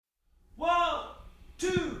2,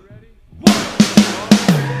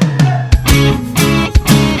 1.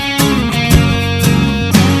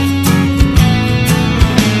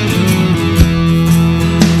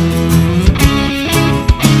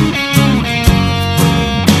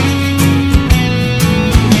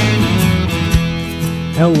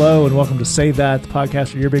 Hello and welcome to Say That, the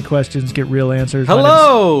podcast where your big questions get real answers.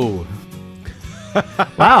 Hello!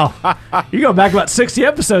 Wow. You go back about 60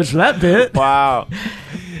 episodes for that bit. Wow.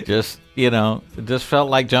 Just felt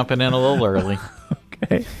like jumping in a little early.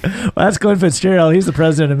 Okay. Well, that's Glenn Fitzgerald. He's the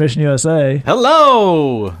president of Mission USA.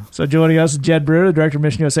 Hello! So joining us is Jed Brewer, the director of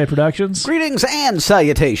Mission USA Productions. Greetings and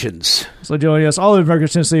salutations. So joining us all over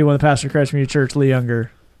Memphis, Tennessee, one of the pastors of Christ Community Church, Lee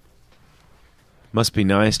Younger. Must be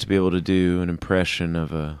nice to be able to do an impression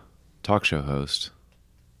of a talk show host.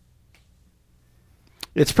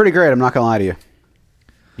 It's pretty great, I'm not going to lie to you.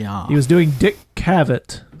 Yeah. He was doing Dick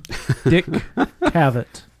Cavett. Dick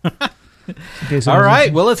Cavett. All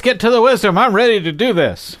right, well, let's get to the wisdom. I'm ready to do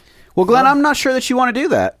this. Well, Glenn, I'm not sure that you want to do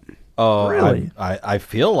that. Oh, Really? I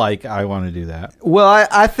feel like I want to do that. Well,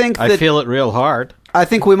 I think that I feel it real hard. I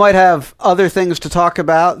think we might have other things to talk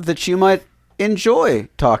about that you might enjoy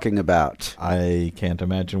talking about. I can't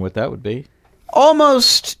imagine what that would be.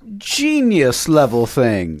 Almost genius level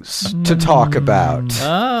things to talk about.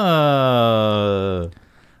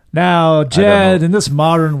 Now, don't Jed, know. in this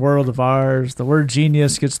modern world of ours, the word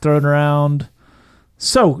genius gets thrown around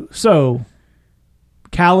so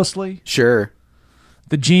callously. Sure.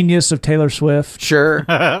 The genius of Taylor Swift. Sure.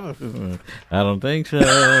 I don't think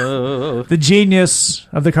so. The genius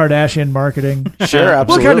of the Kardashian marketing. Sure, What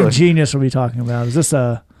absolutely. kind of genius are we talking about? Is this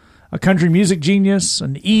a country music genius?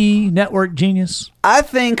 An E-network genius? I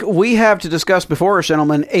think we have to discuss before us,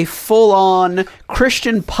 gentlemen, a full-on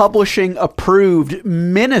Christian publishing approved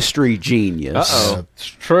ministry genius. Uh-oh. It's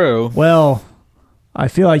true. Well, I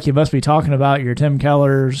feel like you must be talking about your Tim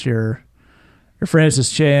Kellers, your Francis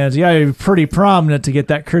Chans. You gotta be pretty prominent to get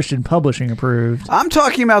that Christian publishing approved. I'm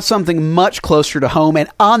talking about something much closer to home, and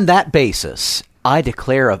on that basis, I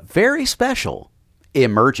declare a very special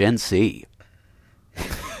emergency.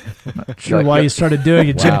 Sure why you started doing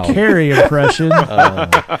a Jim Wow. Carrey impression.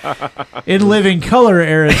 In living color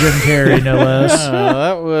era Jim Carrey, no less.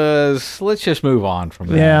 That was... Let's just move on from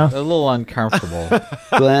that. Yeah. A little uncomfortable.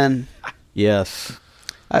 Glenn, Yes.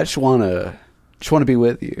 I just want to be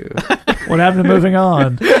with you. What happened to moving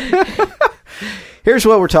on? Here's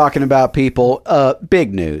what we're talking about, people.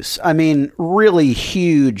 Big news. I mean, really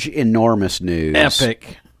huge, enormous news.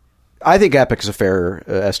 Epic. I think epic is a fair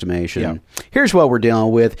estimation. Yeah. Here's what we're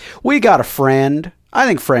dealing with. We got a friend. I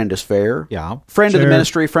think friend is fair. Yeah. Friend of the Sure.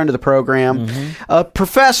 ministry, friend of the program. A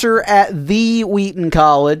professor at the Wheaton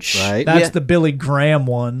College. Right. That's Yeah, the Billy Graham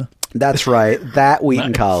one. that's right. That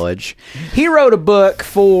Wheaton College. He wrote a book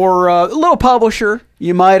for a little publisher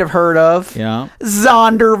you might have heard of. Yeah.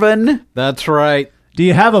 Zondervan. That's right. Do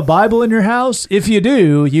you have a Bible in your house? If you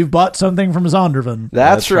do, you've bought something from Zondervan.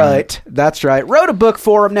 That's right. That's right. Wrote a book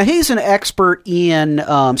for him. Now, he's an expert in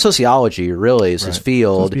sociology, really, is his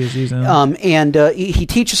field. His PhDs, And he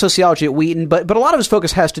teaches sociology at Wheaton, but a lot of his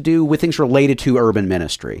focus has to do with things related to urban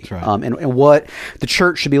ministry right. and what the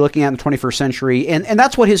church should be looking at in the 21st century. And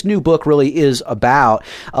that's what his new book really is about.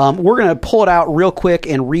 We're going to pull it out real quick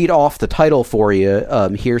and read off the title for you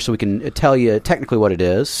here so we can tell you technically what it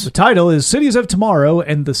is. The title is Cities of Tomorrow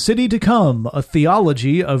and the City to Come, a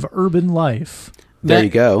Theology of Urban Life. There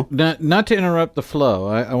you go. Not to interrupt the flow,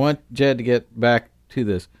 I want Jed to get back to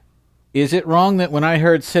this. Is it wrong that when I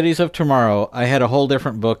heard Cities of Tomorrow, I had a whole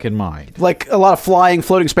different book in mind? Like a lot of flying,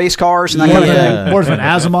 floating space cars and that kind of Yeah. thing. More of an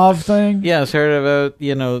Asimov thing? Yeah, sort of a,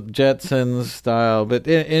 Jetsons style, but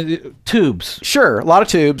tubes. Sure, a lot of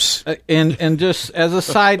tubes. And just as a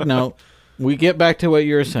side note, we get back to what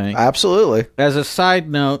you were saying. Absolutely. As a side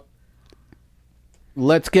note,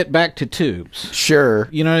 let's get back to tubes. Sure.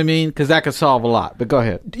 You know what I mean? Because that could solve a lot. But go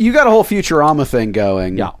ahead. You got a whole Futurama thing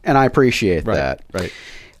going, Yeah. and I appreciate Right. that. Right.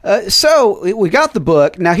 So we got the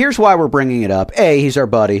book. Now, here's why we're bringing it up. A, he's our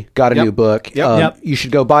buddy. Got a Yep. new book. Yep. You should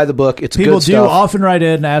go buy the book. It's People good do stuff. often write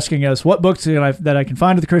in asking us, what books that I can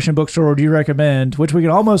find at the Christian bookstore do you recommend? Which we can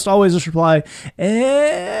almost always just reply,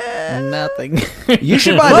 Nothing. You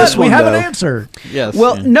should buy but this we one, have though. an answer. Yes.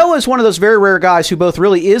 Well, Noah's one of those very rare guys who both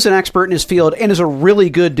really is an expert in his field and is a really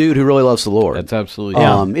good dude who really loves the Lord. that's absolutely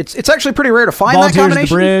It's actually pretty rare to find that Volunteers at the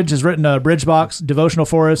combination. Bridge has written a Bridge Box devotional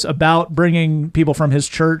for us about bringing people from his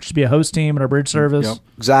church church, be a host team at our bridge service. Yep.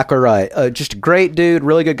 Exactly right. Just a great dude,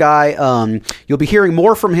 really good guy. You'll be hearing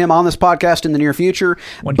more from him on this podcast in the near future.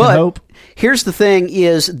 One can hope. Here's the thing: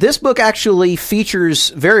 is this book actually features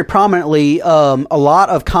very prominently a lot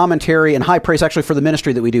of commentary and high praise actually for the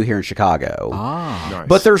ministry that we do here in Chicago. Nice.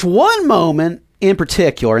 But there's one moment in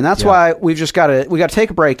particular, and that's why we got to take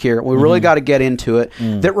a break here. We really got to get into it.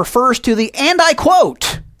 That refers to the, and I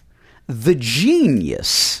quote, the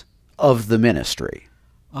genius of the ministry.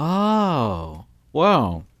 Oh,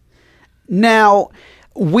 wow. Now,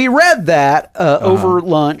 we read that over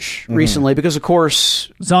lunch recently because, of course,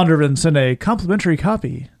 Zondervan sent a complimentary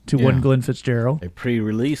copy to one Glenn Fitzgerald. A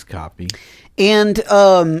pre-release copy. and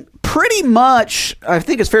pretty much, I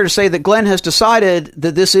think it's fair to say that Glenn has decided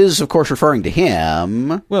that this is, of course, referring to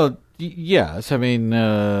him. Well, yes. I mean,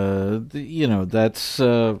 that's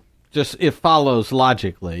just, it follows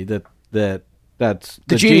logically that that's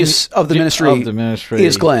The genius of the ministry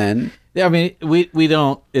is Glenn. I mean, we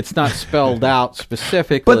don't, it's not spelled out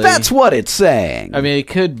specifically. But that's what it's saying. I mean, it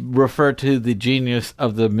could refer to the genius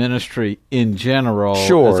of the ministry in general,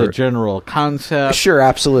 Sure. as a general concept. Sure,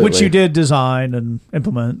 absolutely. Which you did design and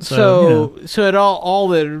implement. So it all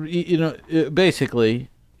that, basically,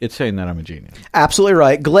 it's saying that I'm a genius. Absolutely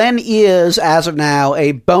right. Glenn is, as of now,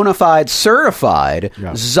 a bona fide, certified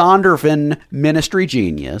Zondervan ministry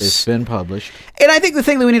genius. It's been published. And I think the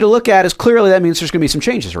thing that we need to look at is clearly that means there's going to be some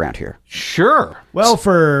changes around here. Sure. Well,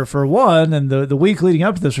 for one, and the week leading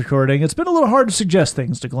up to this recording, it's been a little hard to suggest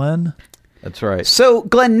things to Glenn. That's right. So,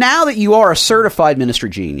 Glenn, now that you are a certified ministry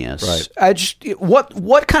genius,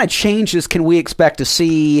 what kind of changes can we expect to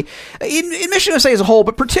see in Mission USA as a whole,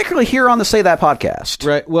 but particularly here on the Say That podcast?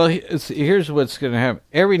 Right. Well, here's what's going to happen.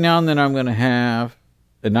 Every now and then I'm going to have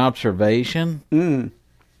an observation, and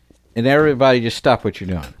everybody just stop what you're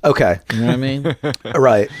doing. Okay. You know what I mean?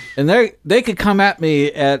 Right. And they could come at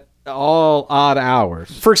me at all odd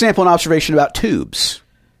hours. For example, an observation about tubes.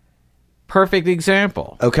 Perfect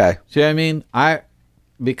example. Okay. See what I mean?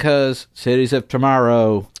 Because Cities of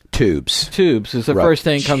Tomorrow... Tubes is the first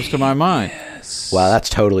thing that comes to my mind. Wow, that's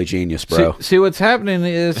totally genius, bro. See, what's happening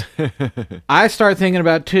is I start thinking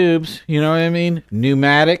about tubes, you know what I mean?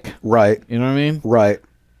 Pneumatic. Right. You know what I mean? Right.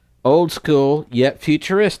 Old school, yet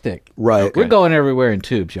futuristic. Right. We're going everywhere in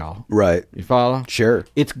tubes, y'all. Right. You follow? Sure.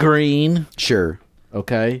 It's green. Sure.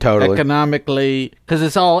 Okay. Totally. Economically, because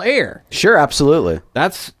it's all air. Sure, absolutely.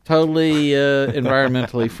 That's totally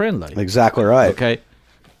environmentally friendly. Exactly right. Okay.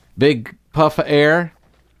 Big puff of air.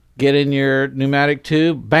 Get in your pneumatic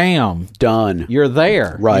tube. Bam. Done. You're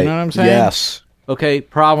there. Right. You know what I'm saying? Yes. Okay.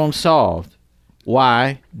 Problem solved.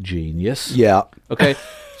 Why? Genius. Yeah. Okay.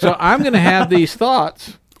 So I'm going to have these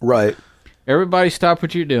thoughts. Right. Everybody stop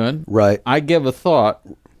what you're doing. Right. I give a thought.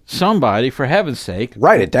 Somebody, for heaven's sake,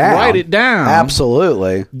 Write it down. Write it down.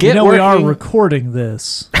 Absolutely. Get we working. are recording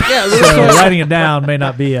this. Yeah, So writing it down may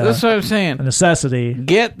not be that's what I'm saying. a necessity.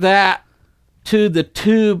 Get that to the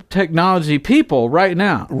tube technology people right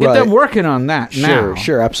now. Get Right. them working on that now.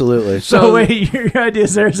 Sure, absolutely. So wait, your idea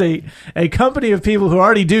is there's a company of people who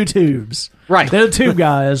already do tubes. Right. They're the tube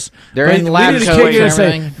guys. They're But in we lab need to coats kick in and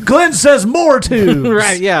say, everything. Glenn says more tubes.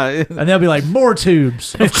 Right, yeah. And they'll be like, more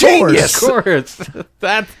tubes. Of Genius. course. Of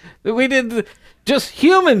course. We did just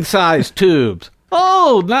human-sized tubes.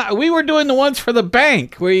 Oh, we were doing the ones for the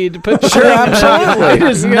bank where you put the Sure, absolutely.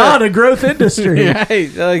 It is not a growth industry.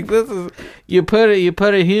 Right, like this is you put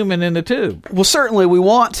a human in the tube. Well, certainly we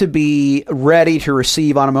want to be ready to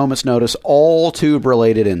receive on a moment's notice all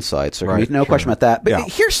tube-related insights. There can be no question about that.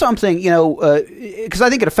 But here's something, because I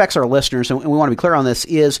think it affects our listeners, and we want to be clear on this,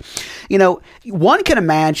 is, one can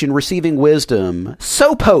imagine receiving wisdom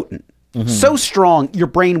so potent, so strong, your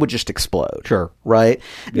brain would just explode. Sure. Right?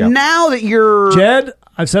 Yep. Now that you're... Jed,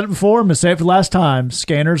 I've said it before, I'm going to say it for the last time.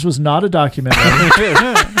 Scanners was not a documentary.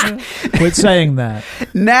 Quit saying that.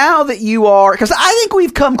 Now that you are... Because I think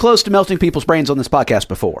we've come close to melting people's brains on this podcast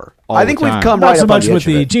before. I think the we've time. come Not right so up much on the with edge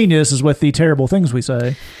of the it. genius as with the terrible things we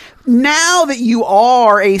say. Now that you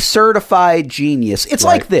are a certified genius, it's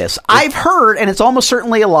like this. I've heard, and it's almost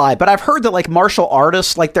certainly a lie, but I've heard that like martial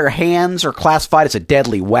artists, like their hands are classified as a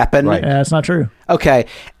deadly weapon. Right. Yeah, that's not true. Okay.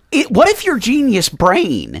 What if your genius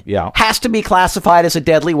brain has to be classified as a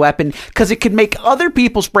deadly weapon because it could make other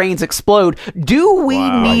people's brains explode? Do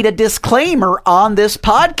we need a disclaimer on this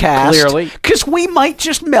podcast? Clearly. Because we might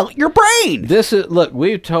just melt your brain. Look,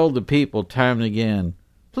 we've told the people time and again,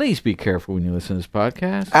 please be careful when you listen to this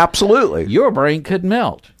podcast. Absolutely. Your brain could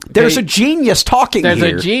melt. Okay? There's a genius talking There's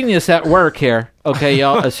here. a genius at work here. Okay,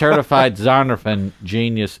 y'all, a certified Zondervan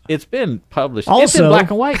genius. It's been published. It's in Also- black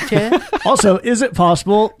and white, Chad. Also, is it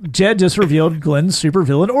possible Jed just revealed Glenn's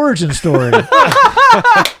supervillain origin story?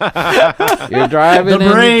 You're driving The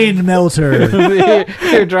brain melter.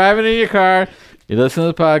 You're driving in your car. You listen to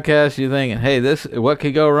the podcast. You're thinking, "Hey, what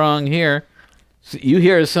could go wrong here?" So you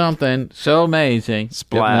hear something so amazing,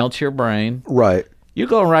 Splat. it melts your brain. Right. You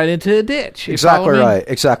go right into a ditch. You Exactly follow me? right.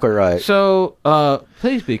 Exactly right. So,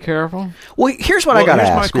 please be careful. Well, here's what I got to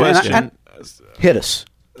here's ask. my question. And hit us.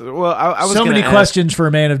 Well, I was So gonna many ask, questions for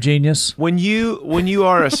a man of genius. When you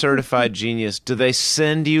are a certified genius, do they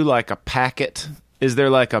send you like a packet? Is there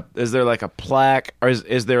like a plaque, or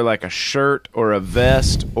is there like a shirt or a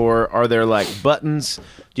vest, or are there like buttons?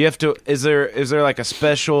 Do you have to? Is there like a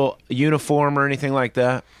special uniform or anything like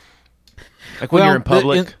that? Like when you're in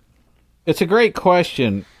public. It's a great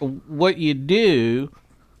question. What you do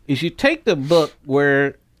is you take the book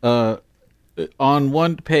where on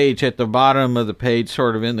one page at the bottom of the page,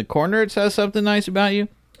 sort of in the corner, it says something nice about you.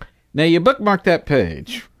 Now you bookmark that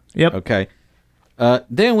page. Yep. Okay.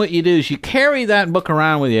 Then what you do is you carry that book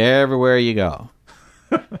around with you everywhere you go.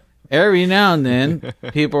 Every now and then,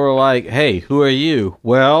 people are like, "Hey, who are you?"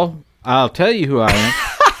 Well, I'll tell you who I am.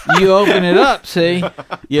 You open it up, see?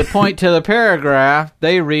 You point to the paragraph,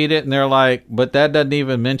 they read it, and they're like, "But that doesn't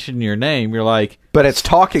even mention your name." You're like, But it's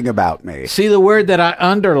talking about me. "See the word that I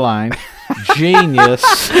underlined? Genius."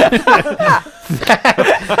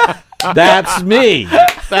 That's me.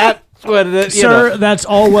 That's what it is. Sir, that's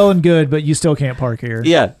all well and good, but you still can't park here.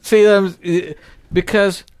 Yeah. See,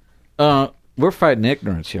 because we're fighting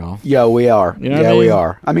ignorance, y'all. Yeah, we are. You know what yeah, I we mean?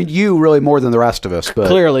 are. I mean, you really more than the rest of us, but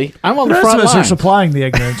Clearly, I'm on The the rest of front us are line. supplying the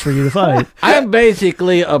ignorance for you to fight. I'm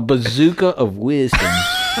basically a bazooka of wisdom.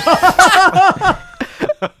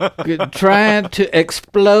 Trying to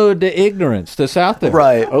explode the ignorance that's out there.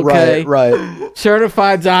 right, Okay. right.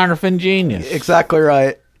 Certified Zondervan genius. Exactly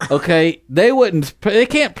right. Okay. They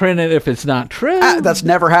can't print it if it's not true. That's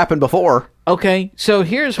never happened before. Okay. So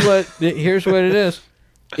here's what it is.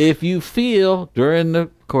 If you feel during the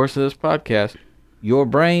course of this podcast your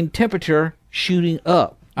brain temperature shooting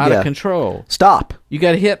up out Yeah. of control, Stop. you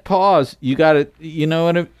got to hit pause. You got to, you know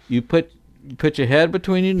what? You put your head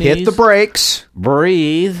between your knees. Hit the brakes.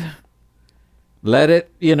 Breathe. Let it.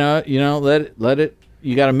 Let it.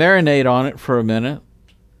 You got to marinate on it for a minute.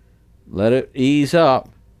 Let it ease up.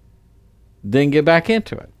 Then get back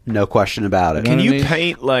into it. No question about it. know Can what I you mean?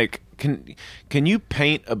 paint like can you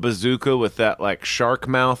paint a bazooka with that like shark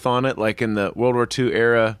mouth on it, like in the World War II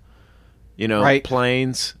era, Right.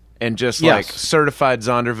 planes, and just Yes. like certified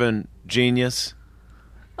Zondervan genius?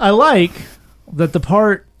 I like that the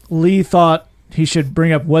part Lee thought he should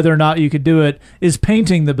bring up whether or not you could do it is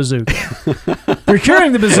painting the bazooka.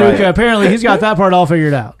 Procuring the bazooka, apparently he's got that part all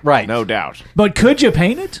figured out. Right. No doubt. But could you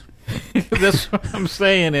paint it? That's what I'm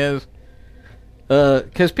saying is,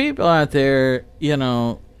 because people out there,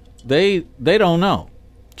 they don't know.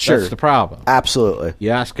 Sure. That's the problem. Absolutely. You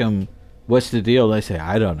ask them, "What's the deal?" They say,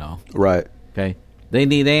 "I don't know." Right. Okay. They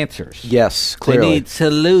need answers. Yes, They clearly. need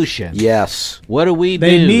solutions. Yes. What do we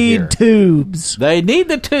They do need here? tubes. They need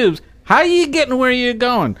the tubes. How are you getting where you're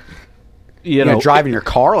going? You're driving your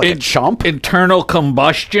car like a chump. Internal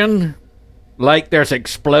combustion, like there's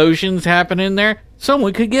explosions happening there.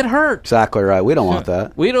 Someone could get hurt. Exactly right. We don't want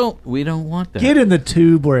that. We don't want that. Get in the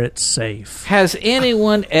tube where it's safe. Has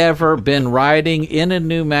anyone ever been riding in a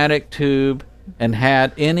pneumatic tube and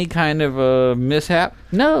had any kind of a mishap?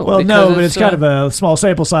 No. Well, because no, but it's kind of a small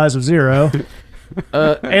sample size of 0.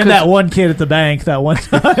 And that one kid at the bank that one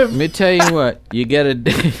time. Let me tell you what. You get a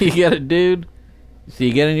dude. So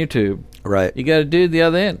you get in your tube. Right. You got a dude the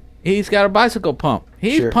other end. He's got a bicycle pump.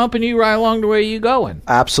 He's Sure. pumping you right along the way you going.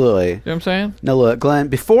 Absolutely. You know what I'm saying? Now, look, Glenn,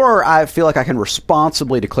 before I feel like I can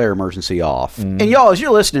responsibly declare emergency off, and y'all, as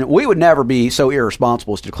you're listening, we would never be so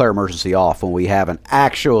irresponsible as to declare emergency off when we haven't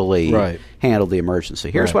actually Right. handled the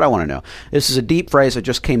emergency. Here's Right. what I want to know. This is a deep phrase I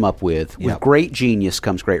just came up with. With Yep. great genius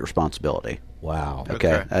comes great responsibility. Wow.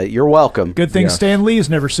 Okay? You're welcome. Good thing Yes. Stan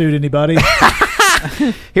Lee's never sued anybody.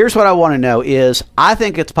 Here's what I want to know is, I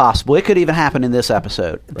think it's possible, it could even happen in this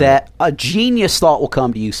episode, that a genius thought will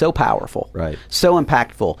come to you so powerful, Right. so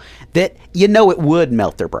impactful, that it would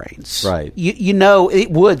melt their brains. Right. You know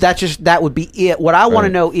it would. That would be it. What I want to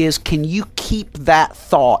Right. know is, can you keep that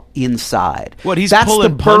thought inside? What, he's That's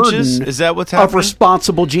pulling the burden punches? Is that what's of happening?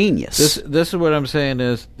 responsible genius. This is what I'm saying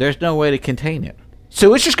is there's no way to contain it.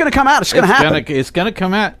 So it's just going to come out. It's going to happen. It's gonna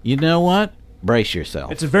come out. You know what? Brace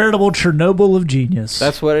yourself. It's a veritable Chernobyl of genius.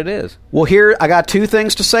 That's what it is. Well, here, I got two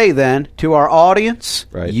things to say then. To our audience,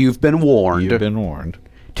 Right. you've been warned. You've been warned.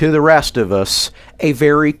 To the rest of us, a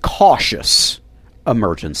very cautious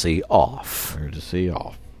emergency off. Emergency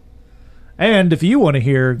off. And if you want to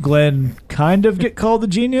hear Glenn kind of get called the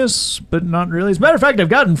genius, but not really. As a matter of fact, I've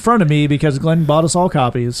got it in front of me because Glenn bought us all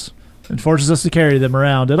copies and forces us to carry them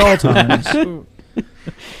around at all times.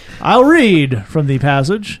 I'll read from the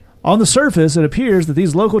passage. On the surface, it appears that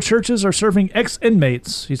these local churches are serving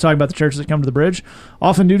ex-inmates. He's talking about the churches that come to the bridge.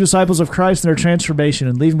 Often new disciples of Christ in their transformation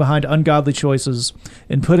and leaving behind ungodly choices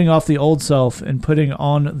and putting off the old self and putting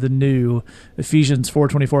on the new. Ephesians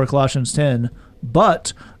 4:24, Colossians 10.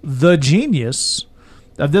 But the genius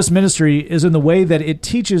of this ministry is in the way that it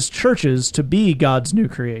teaches churches to be God's new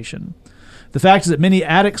creation. The fact is that many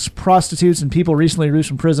addicts, prostitutes, and people recently released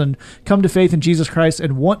from prison come to faith in Jesus Christ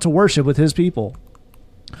and want to worship with his people.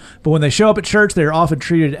 But when they show up at church, they are often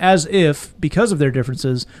treated as if, because of their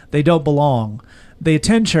differences, they don't belong. They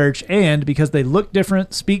attend church, and because they look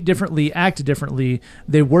different, speak differently, act differently,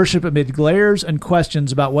 they worship amid glares and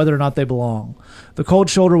questions about whether or not they belong. The cold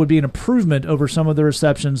shoulder would be an improvement over some of the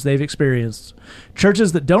receptions they've experienced.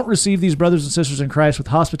 Churches that don't receive these brothers and sisters in Christ with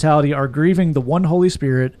hospitality are grieving the one Holy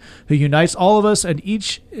Spirit who unites all of us and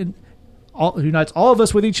unites all of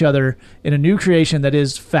us with each other in a new creation that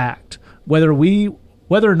is fact, whether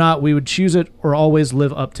or not we would choose it or always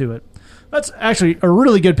live up to it. That's actually a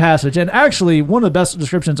really good passage, and actually one of the best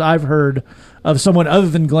descriptions I've heard of someone other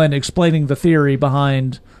than Glenn explaining the theory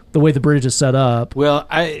behind the way the bridge is set up. Well,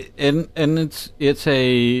 it's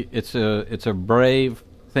a brave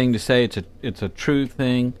thing to say. It's a true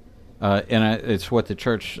thing, and it's what the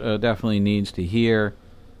church definitely needs to hear.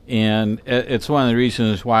 And it's one of the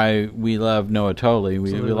reasons why we love Noah Tolley.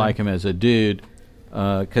 We like him as a dude.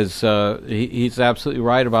 Because he's absolutely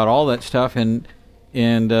right about all that stuff, and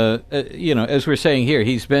as we're saying here,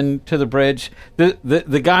 he's been to the bridge.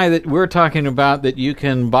 The guy that we're talking about, that you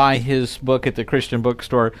can buy his book at the Christian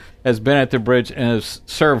bookstore, has been at the bridge and has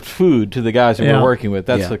served food to the guys that we're working with.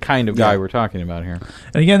 That's the kind of guy we're talking about here.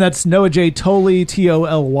 And again, that's Noah J. Tolley,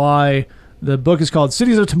 Toly. The book is called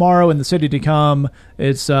Cities of Tomorrow and the City to Come.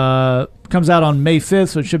 It's comes out on May 5th,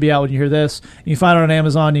 so it should be out when you hear this. You can find it on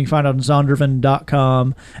Amazon. You can find it on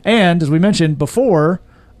Zondervan.com. And as we mentioned before,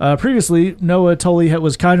 previously, Noah Tolley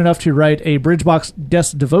was kind enough to write a Bridgebox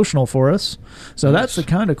desk devotional for us. So that's the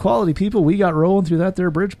kind of quality people we got rolling through that there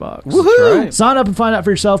Bridgebox. Woohoo! Right. Sign up and find out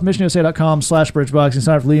for yourself. MissionUSA.com/Bridgebox. And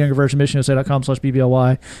sign up for Lee Younger version.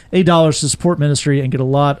 MissionUSA.com/BBLY. $8 to support ministry and get a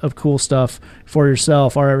lot of cool stuff for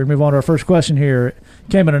yourself. All right, we move on to our first question here. It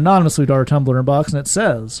came in anonymously to our Tumblr inbox, and it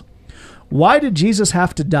says, why did Jesus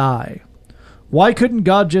have to die? Why couldn't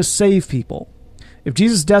God just save people? If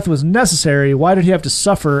Jesus' death was necessary, why did he have to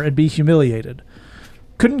suffer and be humiliated?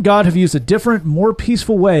 Couldn't God have used a different, more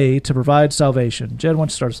peaceful way to provide salvation? Jed, why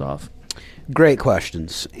don't you start us off? Great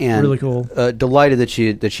questions, and really cool. Delighted that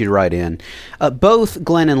you'd write in. Both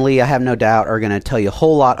Glenn and Lee, I have no doubt, are going to tell you a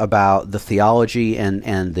whole lot about the theology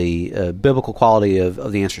and the biblical quality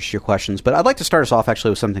of the answers to your questions. But I'd like to start us off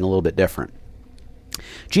actually with something a little bit different.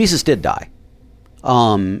 Jesus did die.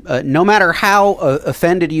 No matter how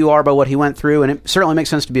offended you are by what he went through, and it certainly makes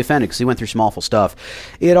sense to be offended because he went through some awful stuff,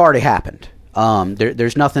 it already happened.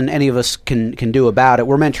 There's nothing any of us can do about it.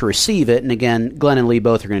 We're meant to receive it, and again, Glenn and Lee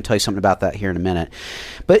both are going to tell you something about that here in a minute.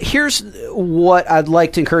 But here's what I'd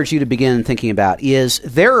like to encourage you to begin thinking about, is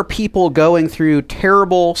there are people going through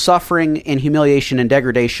terrible suffering and humiliation and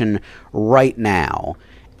degradation right now,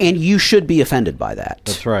 and you should be offended by that.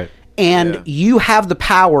 That's right. And you have the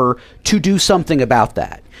power to do something about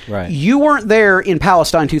that. Right. You weren't there in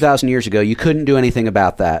Palestine 2,000 years ago. You couldn't do anything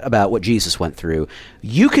about that, about what Jesus went through.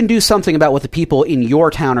 You can do something about what the people in your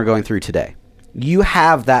town are going through today. You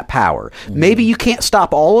have that power. Maybe you can't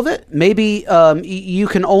stop all of it. Maybe you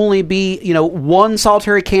can only be, one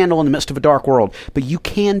solitary candle in the midst of a dark world. But you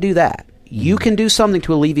can do that. You can do something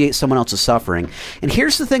to alleviate someone else's suffering. And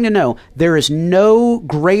here's the thing to know. There is no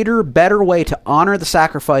greater, better way to honor the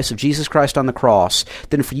sacrifice of Jesus Christ on the cross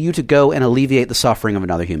than for you to go and alleviate the suffering of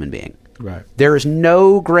another human being. Right. There is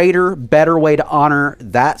no greater, better way to honor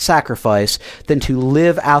that sacrifice than to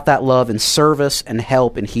live out that love in service and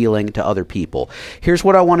help and healing to other people. Here's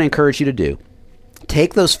what I want to encourage you to do.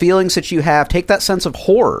 Take those feelings that you have, take that sense of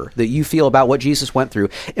horror that you feel about what Jesus went through,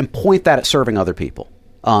 and point that at serving other people.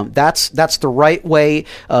 That's the right way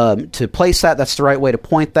to place that. That's the right way to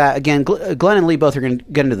point that. Again, Glenn and Lee both are going to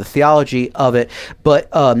get into the theology of it, but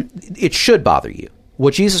it should bother you.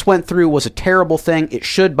 What Jesus went through was a terrible thing. It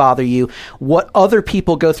should bother you. What other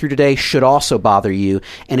people go through today should also bother you.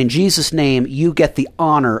 And in Jesus' name, you get the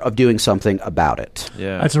honor of doing something about it.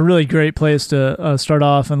 Yeah, That's a really great place to start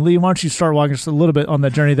off. And Lee, why don't you start walking us a little bit on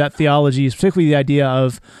that journey, that theology, particularly the idea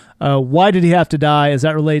of why did he have to die as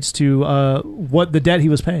that relates to what the debt he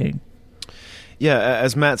was paying? Yeah,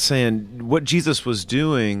 as Matt's saying, what Jesus was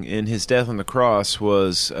doing in his death on the cross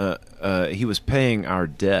was he was paying our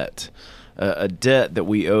debt, a debt that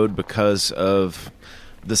we owed because of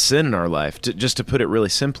the sin in our life, just to put it really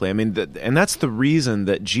simply. I mean, and that's the reason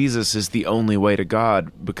that Jesus is the only way to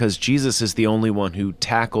God, because Jesus is the only one who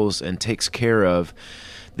tackles and takes care of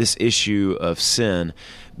this issue of sin.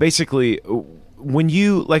 Basically, when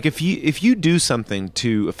you, like, if you do something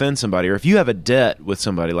to offend somebody, or if you have a debt with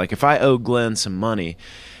somebody, like if I owe Glenn some money,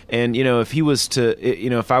 and if he was to,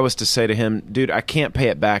 if I was to say to him, dude, I can't pay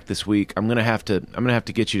it back this week, I'm gonna have to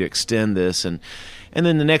get you to extend this, and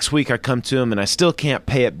then the next week I come to him and I still can't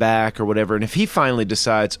pay it back or whatever, and if he finally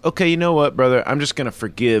decides, okay, you know what, brother, I'm just gonna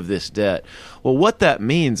forgive this debt, well, what that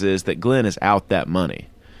means is that Glenn is out that money.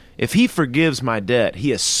 If he forgives my debt,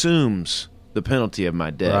 he assumes the penalty of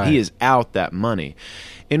my debt. Right. He is out that money.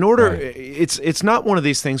 In order, right. It's not one of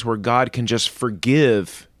these things where God can just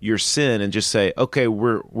forgive your sin and just say, okay,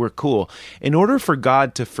 we're cool. In order for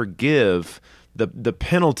God to forgive the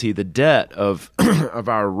penalty, the debt of of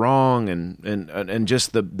our wrong and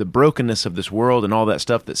just the brokenness of this world and all that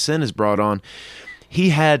stuff that sin has brought on, he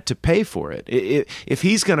had to pay for it. If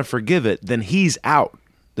he's going to forgive it, then he's out.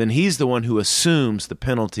 Then he's the one who assumes the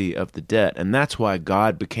penalty of the debt. And that's why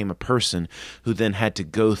God became a person who then had to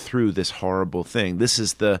go through this horrible thing. This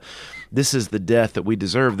is the death that we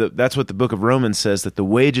deserve. That's what the book of Romans says, that the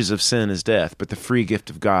wages of sin is death, but the free gift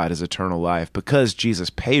of God is eternal life, because Jesus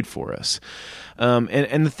paid for us.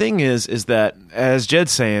 And the thing is that, as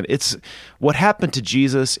Jed's saying, it's what happened to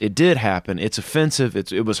Jesus. It did happen. It's offensive.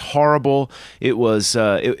 It was horrible. It was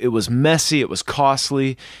messy. It was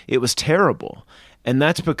costly. It was terrible. And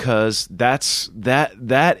that's because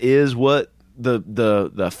that is what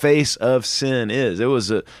the face of sin is. It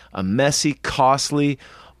was a messy, costly,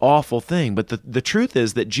 awful thing. But the truth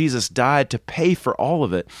is that Jesus died to pay for all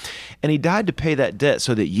of it. And he died to pay that debt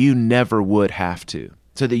so that you never would have to.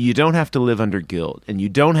 So that you don't have to live under guilt and you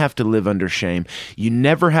don't have to live under shame. You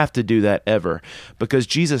never have to do that ever. Because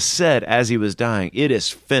Jesus said as he was dying, it is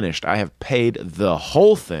finished. I have paid the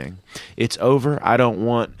whole thing. It's over. I don't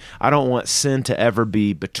want sin to ever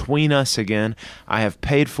be between us again. I have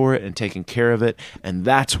paid for it and taken care of it. And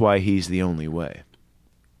that's why he's the only way.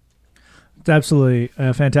 It's absolutely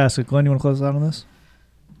fantastic. Glenn, you want to close out on this?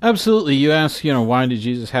 Absolutely. You asked, why did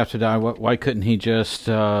Jesus have to die? Why couldn't he just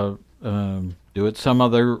do it some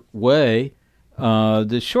other way?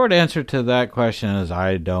 The short answer to that question is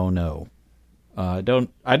I don't know. I don't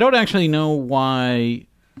actually know why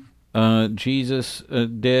Jesus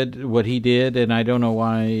did what he did, and I don't know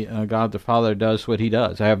why God the Father does what he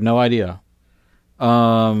does. I have no idea.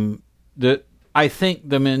 I think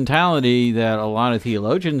the mentality that a lot of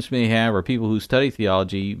theologians may have, or people who study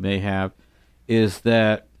theology may have, is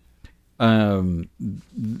that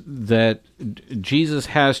that Jesus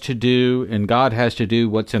has to do and God has to do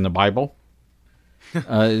what's in the Bible.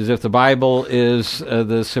 As if the Bible is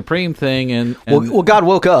the supreme thing. And well, God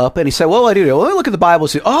woke up and he said, "Well, I do. Well, let me look at the Bible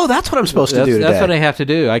and say, oh, that's what I'm supposed to do today. That's what I have to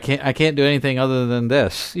do. I can't do anything other than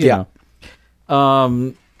this." You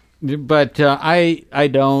know? But I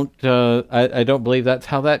don't believe that's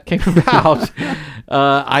how that came about.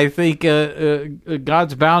 I think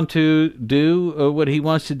God's bound to do what he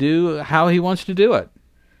wants to do, how he wants to do it.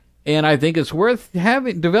 And I think it's worth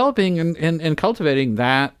developing and cultivating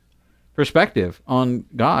that perspective on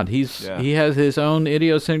God. He has his own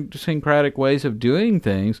idiosyncratic ways of doing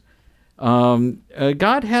things.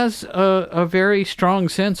 God has a very strong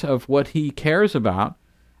sense of what he cares about,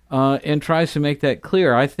 and tries to make that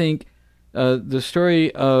clear. I think the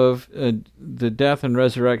story of the death and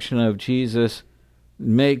resurrection of Jesus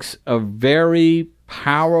makes a very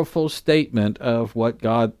powerful statement of what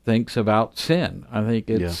God thinks about sin. I think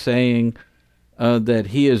it's saying that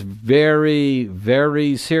he is very,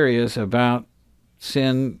 very serious about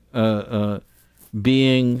sin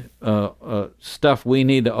being stuff we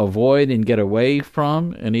need to avoid and get away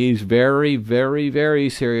from, and he's very, very, very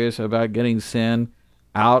serious about getting sin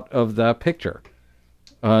out of the picture.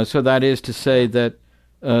 So that is to say that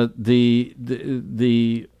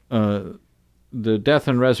the death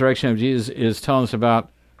and resurrection of Jesus is telling us about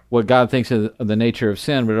what God thinks of the nature of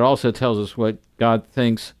sin, but it also tells us what God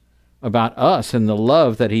thinks about us and the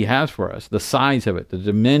love that he has for us, the size of it, the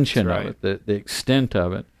dimension of it, the extent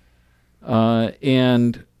of it,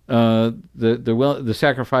 and the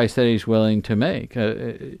sacrifice that he's willing to make.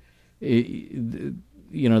 The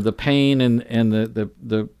pain and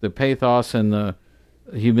the pathos and the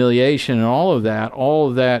humiliation and all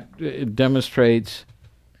of that demonstrates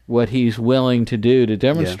what he's willing to do to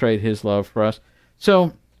demonstrate his love for us.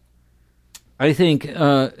 So I think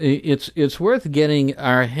it's worth getting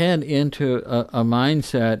our head into a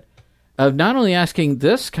mindset of not only asking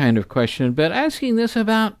this kind of question, but asking this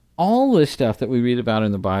about all the stuff that we read about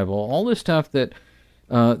in the Bible, all the stuff that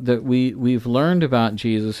we've learned about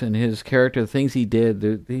Jesus and his character, the things he did,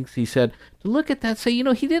 the things he said. To look at that, say,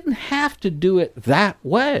 he didn't have to do it that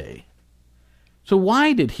way. So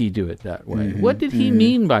why did he do it that way? What did he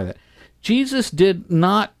mean by that? Jesus did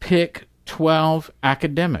not pick 12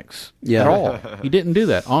 academics at all. He didn't do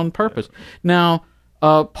that on purpose. Now,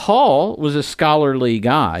 Paul was a scholarly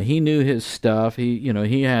guy. He knew his stuff. He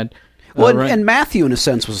had. And Matthew, in a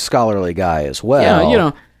sense, was a scholarly guy as well.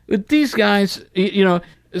 Yeah, these guys,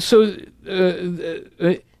 So,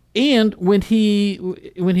 and when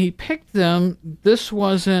he picked them, this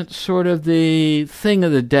wasn't sort of the thing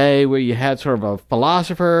of the day where you had sort of a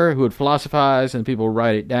philosopher who would philosophize and people would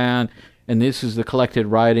write it down, and this is the collected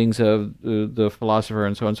writings of the philosopher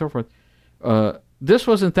and so on and so forth. This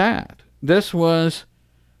wasn't that. This was,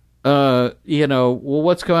 well,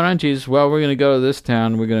 what's going on, Jesus? Well, we're going to go to this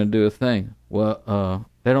town and we're going to do a thing. Well,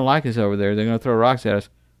 they don't like us over there. They're going to throw rocks at us.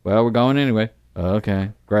 Well, we're going anyway.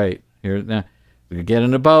 Okay, great. Here now, we get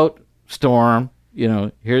in a boat, storm.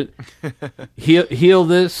 Here, heal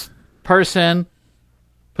this person.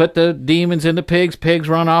 Put the demons into pigs. Pigs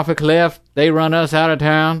run off a cliff. They run us out of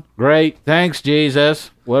town. Great, thanks, Jesus.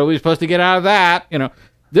 What are we supposed to get out of that?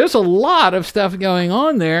 There's a lot of stuff going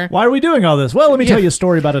on there. Why are we doing all this? Well, let me tell you a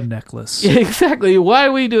story about a necklace. Yeah, exactly. Why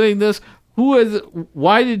are we doing this?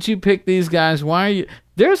 Why did you pick these guys? Why are you?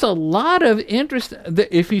 There's a lot of interest.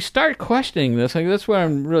 If you start questioning this, that's what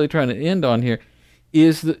I'm really trying to end on here,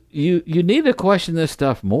 is that you need to question this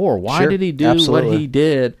stuff more. Why did he do what he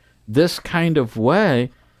did this kind of way?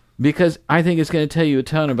 Because I think it's going to tell you a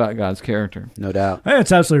ton about God's character. No doubt.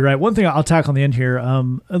 That's absolutely right. One thing I'll tack on the end here,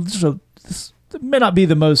 this may not be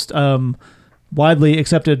the most widely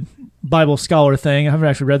accepted Bible scholar thing. I haven't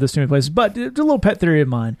actually read this too many places, but it's a little pet theory of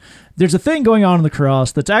mine. There's a thing going on the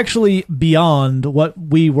cross that's actually beyond what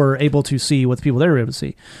we were able to see, what the people there were able to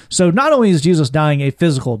see. So not only is Jesus dying a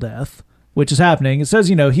physical death, which is happening, it says,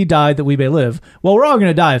 he died that we may live. Well, we're all going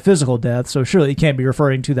to die a physical death, so surely he can't be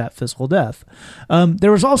referring to that physical death.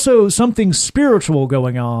 There was also something spiritual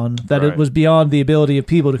going on that it was beyond the ability of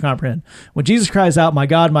people to comprehend. When Jesus cries out, my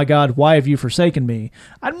God, why have you forsaken me?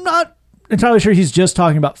 I'm not entirely sure he's just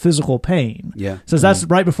talking about physical pain. Yeah. Says that's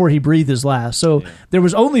right before he breathed his last. So there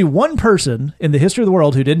was only one person in the history of the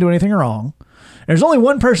world who didn't do anything wrong. There's only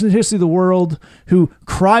one person in the history of the world who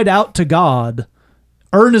cried out to God,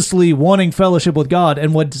 earnestly wanting fellowship with God,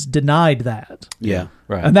 and was denied that. Yeah.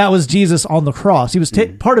 Right. And that was Jesus on the cross. He was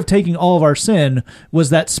part of taking all of our sin was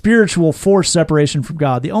that spiritual forced separation from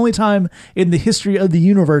God. The only time in the history of the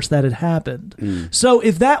universe that had happened. So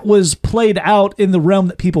if that was played out in the realm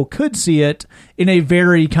that people could see it in a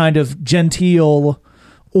very kind of genteel,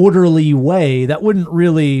 orderly way, that wouldn't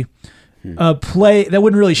really that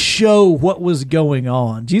wouldn't really show what was going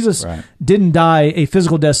on. Jesus didn't die a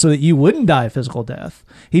physical death so that you wouldn't die a physical death.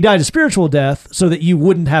 He died a spiritual death so that you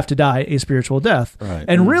wouldn't have to die a spiritual death. Right.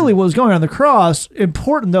 And really what was going on the cross,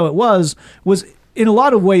 important though it was in a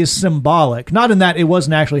lot of ways symbolic. Not in that it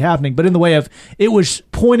wasn't actually happening, but in the way of it was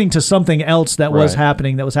pointing to something else that was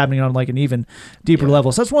happening on like an even deeper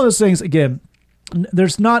level. So that's one of those things, again,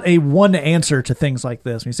 there's not a one answer to things like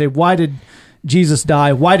this. When you say, why did Jesus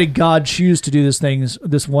die? Why did God choose to do these things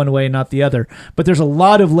this one way and not the other? But there's a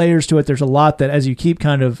lot of layers to it. There's a lot that as you keep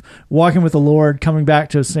kind of walking with the Lord, coming back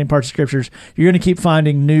to the same parts of scriptures, you're going to keep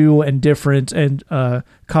finding new and different and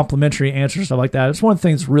complementary answers, stuff like that. It's one of the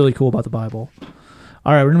things that's really cool about the Bible.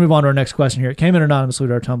 All right, we're going to move on to our next question here. It came in anonymously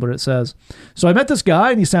to our Tumblr. It says, so I met this guy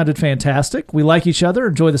and he sounded fantastic. We like each other,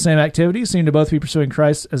 enjoy the same activities, seem to both be pursuing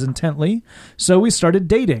Christ as intently. So we started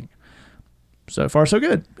dating. So far, so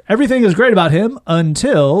good. Everything is great about him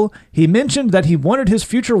until he mentioned that he wanted his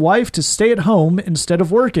future wife to stay at home instead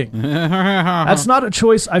of working. That's not a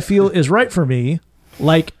choice I feel is right for me,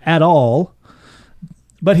 like at all.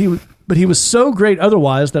 But he was so great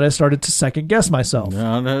otherwise that I started to second guess myself.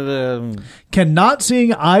 Can not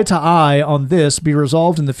seeing eye to eye on this be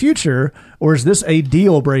resolved in the future, or is this a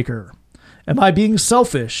deal breaker? Am I being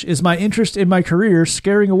selfish? Is my interest in my career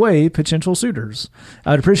scaring away potential suitors?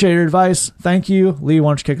 I'd appreciate your advice. Thank you. Lee, why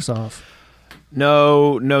don't you kick us off?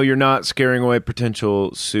 No, you're not scaring away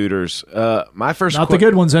potential suitors. My first Not the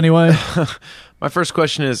good ones, anyway. My first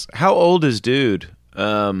question is, how old is dude?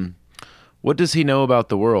 What does he know about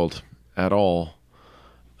the world at all?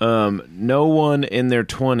 No one in their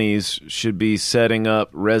 20s should be setting up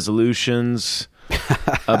resolutions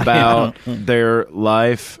about their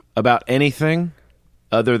life, about anything,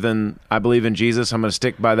 other than I believe in Jesus. I'm going to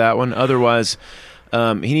stick by that one. Otherwise,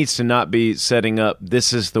 he needs to not be setting up,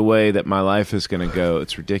 this is the way that my life is going to go.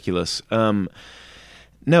 It's ridiculous.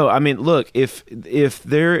 No, I mean, look, if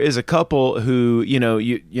there is a couple who,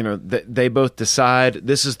 they both decide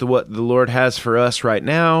this is what the Lord has for us right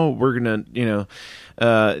now, we're going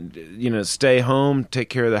to, stay home, take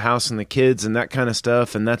care of the house and the kids and that kind of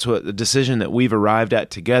stuff. And that's what the decision that we've arrived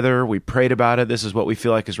at together. We prayed about it. This is what we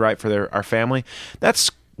feel like is right for our family.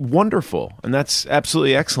 That's wonderful. And that's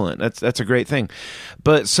absolutely excellent. That's a great thing.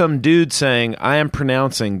 But some dude saying, I am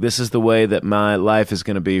pronouncing this is the way that my life is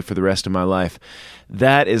going to be for the rest of my life.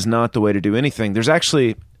 That is not the way to do anything. There's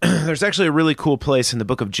actually a really cool place in the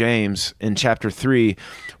book of James in chapter 3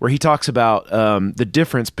 where he talks about the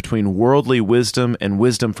difference between worldly wisdom and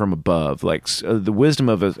wisdom from above, like the wisdom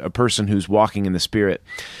of a person who's walking in the Spirit.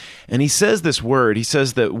 And he says this word. He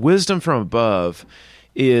says that wisdom from above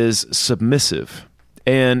is submissive.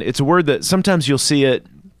 And it's a word that sometimes you'll see it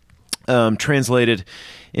translated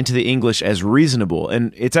into the English as reasonable,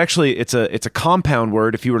 and it's a compound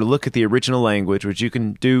word. If you were to look at the original language, which you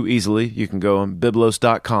can do easily, you can go on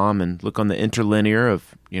biblos.com and look on the interlinear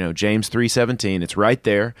of James 3:17. It's right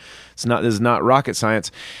there. This is not rocket science,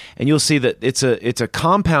 and you'll see that it's a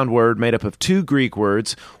compound word made up of two Greek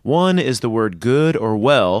words. One is the word good or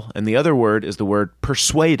well, and the other word is the word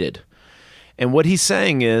persuaded. And what he's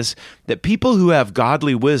saying is that people who have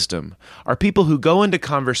godly wisdom are people who go into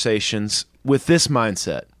conversations with this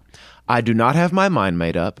mindset. I do not have my mind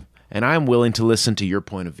made up, and I am willing to listen to your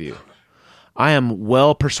point of view. I am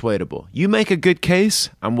well persuadable. You make a good case,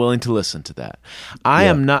 I'm willing to listen to that. I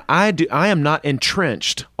am not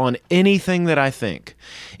entrenched on anything that I think,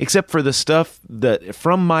 except for the stuff that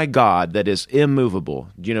from my God that is immovable.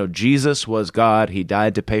 Jesus was God. He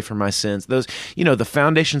died to pay for my sins. Those, the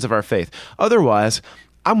foundations of our faith. Otherwise,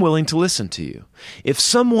 I'm willing to listen to you. If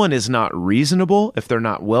someone is not reasonable, if they're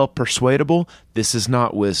not well persuadable, this is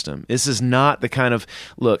not wisdom. This is not the kind of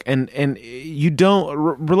look. And you don't.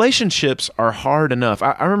 Relationships are hard enough.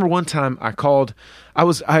 I remember one time I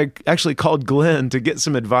actually called Glenn to get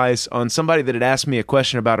some advice on somebody that had asked me a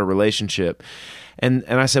question about a relationship. And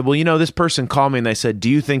I said, well, this person called me and they said,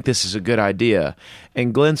 do you think this is a good idea?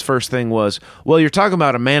 And Glenn's first thing was, well, you're talking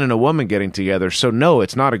about a man and a woman getting together, so no,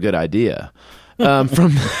 it's not a good idea. From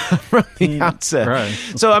the outset. Right.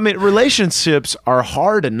 So, relationships are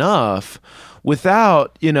hard enough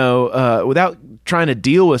without trying to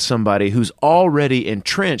deal with somebody who's already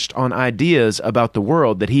entrenched on ideas about the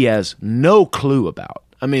world that he has no clue about.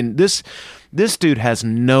 This dude has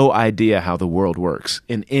no idea how the world works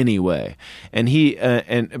in any way, and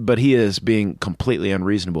but he is being completely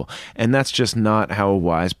unreasonable, and that's just not how a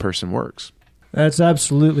wise person works. That's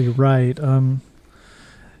absolutely right.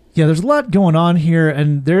 Yeah, there's a lot going on here,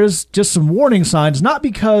 and there's just some warning signs, not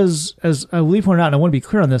because, as Lee pointed out, and I want to be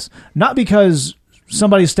clear on this, not because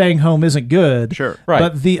somebody staying home isn't good, sure, right.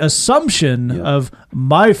 but the assumption of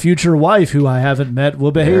my future wife, who I haven't met,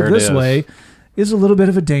 will behave this way, is a little bit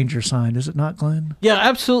of a danger sign, is it not, Glenn? Yeah,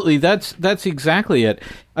 absolutely. That's exactly it.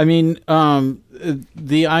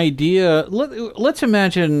 The idea, let's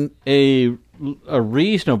imagine a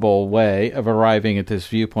reasonable way of arriving at this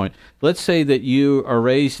viewpoint. Let's say that you are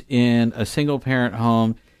raised in a single-parent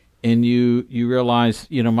home, and you realize,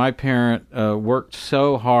 my parent worked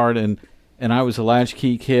so hard, and I was a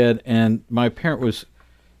latchkey kid, and my parent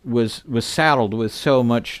was saddled with so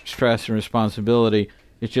much stress and responsibility.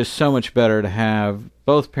 It's just so much better to have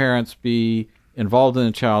both parents be involved in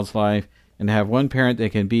a child's life and have one parent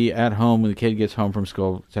that can be at home when the kid gets home from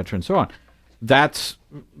school, et cetera, and so on. That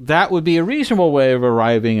would be a reasonable way of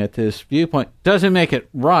arriving at this viewpoint. Doesn't make it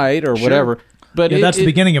right or whatever, but that's the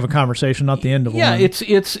beginning of a conversation, not the end of one. Yeah,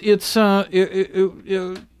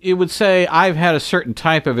 it would say I've had a certain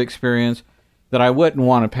type of experience that I wouldn't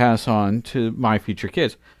want to pass on to my future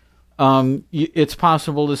kids. It's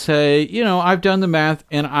possible to say, I've done the math,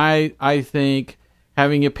 and I think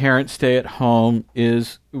having a parent stay at home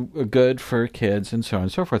is good for kids, and so on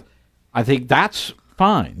and so forth. I think that's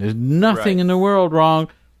fine. There's nothing in the world wrong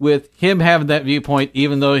with him having that viewpoint,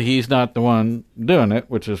 even though he's not the one doing it,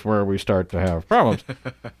 which is where we start to have problems.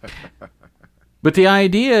 But the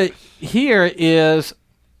idea here is,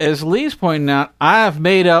 as Lee's pointing out, I've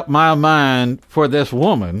made up my mind for this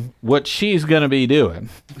woman what she's going to be doing.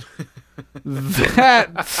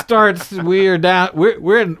 That starts we're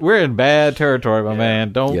in bad territory, my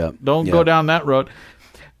man. Don't go down that road.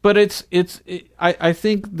 But I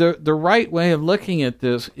think the right way of looking at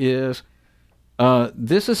this is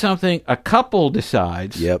This is something a couple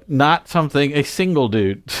decides, Yep. not something a single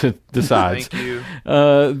dude decides. Thank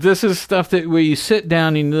you. This is stuff that where you sit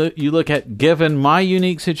down and you look at, given my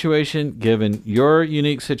unique situation, given your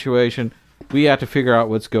unique situation, we have to figure out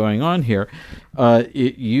what's going on here.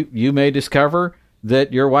 You may discover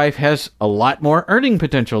that your wife has a lot more earning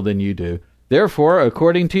potential than you do. Therefore,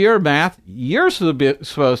 according to your math, you're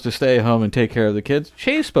supposed to stay home and take care of the kids.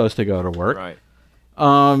 She's supposed to go to work. Right.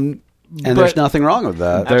 And there's nothing wrong with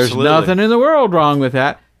that. There's Absolutely. nothing in the world wrong with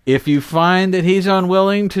that. If you find that he's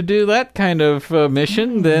unwilling to do that kind of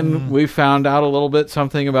mission, then we found out a little bit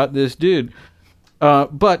something about this dude.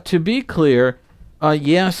 But to be clear,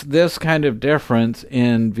 yes, this kind of difference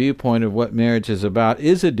in viewpoint of what marriage is about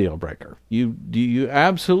is a deal breaker. You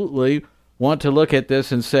absolutely want to look at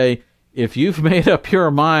this and say, if you've made up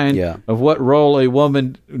your mind of what role a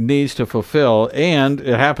woman needs to fulfill, and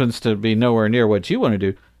it happens to be nowhere near what you want to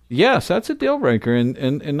do, yes, that's a deal breaker,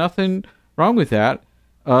 and nothing wrong with that.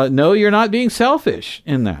 No, you're not being selfish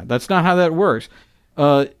in that. That's not how that works.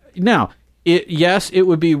 Now, yes, it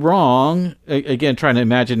would be wrong, again, trying to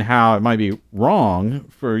imagine how it might be wrong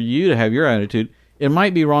for you to have your attitude. It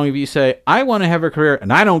might be wrong if you say, I want to have a career,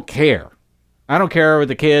 and I don't care. I don't care with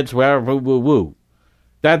the kids, whatever, woo.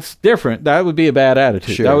 That's different. That would be a bad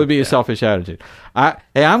attitude. Sure. That would be a selfish attitude. Hey,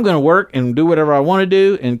 I'm going to work and do whatever I want to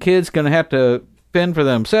do, and kids going to have to fend for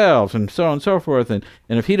themselves, and so on and so forth. And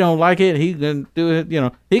if he don't like it, he can do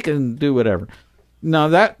it. He can do whatever. Now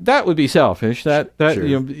that would be selfish. That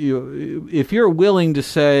Sure. If you're willing to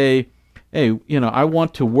say, hey, I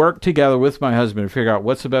want to work together with my husband to figure out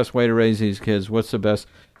what's the best way to raise these kids. What's the best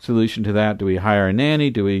solution to that? Do we hire a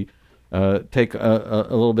nanny? Do we take a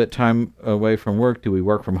little bit time away from work? Do we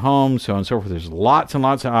work from home? So on and so forth. There's lots and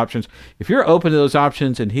lots of options. If you're open to those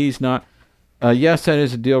options and he's not, yes, that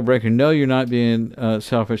is a deal breaker. No, you're not being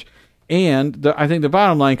selfish. And I think the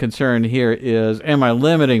bottom line concern here is, am I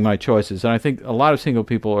limiting my choices? And I think a lot of single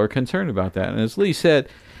people are concerned about that. And as Lee said,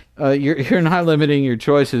 you're not limiting your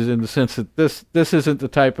choices in the sense that this isn't the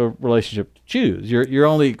type of relationship to choose. You're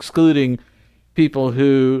only excluding people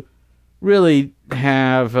who really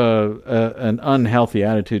have an unhealthy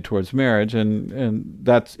attitude towards marriage, and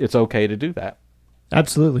it's okay to do that.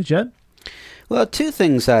 Absolutely, Jed. Well, two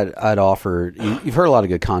things that I'd offer. You've heard a lot of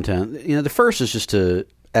good content. The first is just to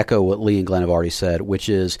echo what Lee and Glenn have already said, which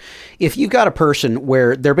is, if you've got a person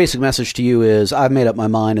where their basic message to you is, I've made up my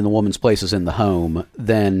mind and the woman's place is in the home,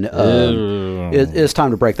 then it's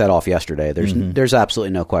time to break that off yesterday. There's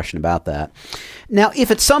absolutely no question about that. Now, if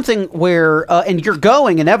it's something where, and you're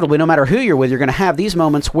going inevitably, no matter who you're with, you're going to have these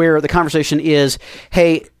moments where the conversation is,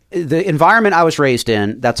 hey, the environment I was raised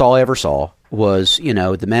in, that's all I ever saw, was,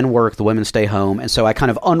 the men work, the women stay home. And so I kind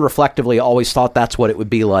of unreflectively always thought that's what it would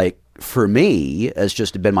be like for me, as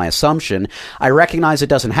just been my assumption. I recognize it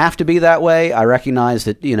doesn't have to be that way. I recognize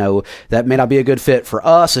that, that may not be a good fit for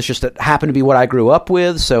us. It's just that happened to be what I grew up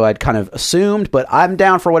with. So I'd kind of assumed, but I'm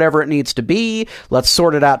down for whatever it needs to be. Let's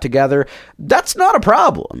sort it out together. That's not a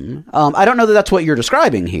problem. I don't know that that's what you're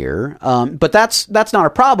describing here. But that's not a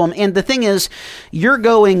problem. And the thing is, you're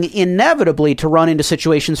going inevitably to run into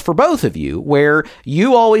situations for both of you where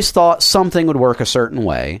you always thought something would work a certain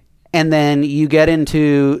way. And then you get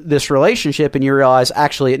into this relationship and you realize,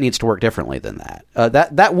 actually, it needs to work differently than that.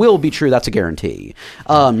 That will be true. That's a guarantee.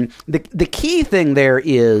 The key thing there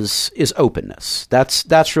is openness.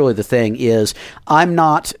 That's really the thing, is I'm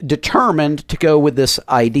not determined to go with this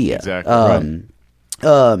idea. Exactly.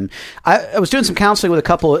 I was doing some counseling with a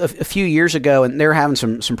couple a few years ago, and they were having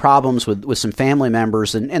some problems with some family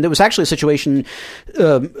members, and there was actually a situation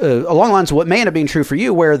along the lines of what may end up being true for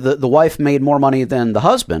you, where the wife made more money than the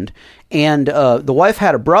husband, and the wife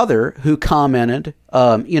had a brother who commented,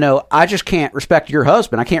 I just can't respect your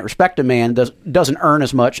husband. I can't respect a man that doesn't earn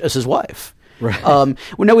as much as his wife. Right.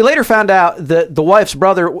 We later found out that the wife's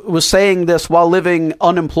brother was saying this while living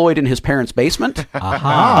unemployed in his parents' basement.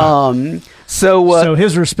 So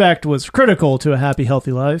his respect was critical to a happy,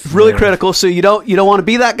 healthy life. Really critical. So you don't want to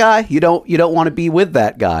be that guy. You don't want to be with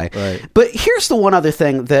that guy. Right. But here's the one other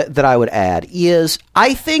thing that I would add is,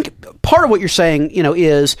 I think part of what you're saying,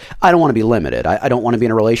 is I don't want to be limited. I don't want to be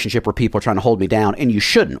in a relationship where people are trying to hold me down, and you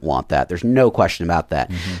shouldn't want that. There's no question about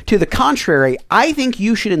that. Mm-hmm. To the contrary, I think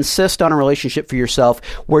you should insist on a relationship for yourself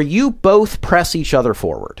where you both press each other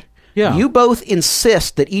forward. Yeah. You both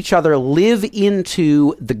insist that each other live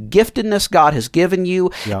into the giftedness God has given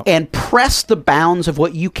you Yeah. and press the bounds of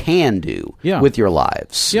what you can do Yeah. with your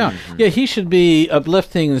lives. Yeah, yeah. He should be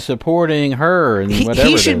uplifting and supporting her, and whatever.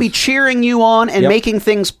 He should be cheering you on and Yep. making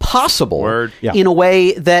things possible Word. Yeah. in a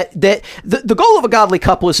way that the goal of a godly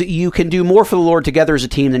couple is that you can do more for the Lord together as a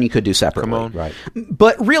team than you could do separately. Come on. Right.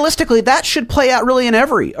 But realistically, that should play out really in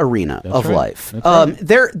every arena of right. life. That's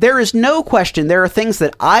right. There is no question. There are things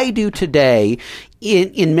that I do today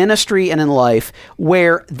in ministry and in life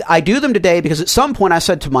where I do them today because at some point I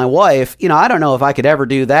said to my wife, I don't know if I could ever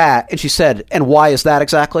do that. And she said, and why is that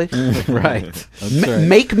exactly? Right. That's right.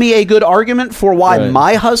 Make me a good argument for why Right.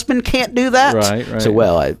 my husband can't do that. Right. So,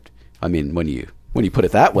 well, I mean, when you put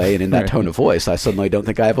it that way and in that tone of voice, I suddenly don't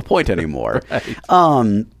think I have a point anymore.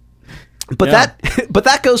 But Yeah.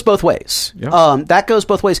 that goes both ways. Yeah. That goes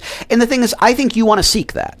both ways. And the thing is, I think you want to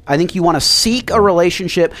seek that. I think you want to seek a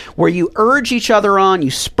relationship where you urge each other on,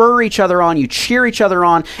 you spur each other on, you cheer each other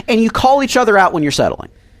on, and you call each other out when you're settling.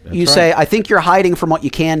 You say, I think you're hiding from what you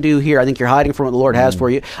can do here. I think you're hiding from what the Lord has for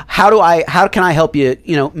you. How can I help you,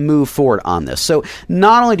 move forward on this? So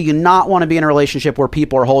not only do you not want to be in a relationship where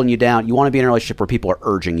people are holding you down, you want to be in a relationship where people are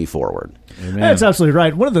urging you forward. Amen. That's absolutely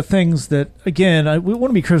right. One of the things that, again, we want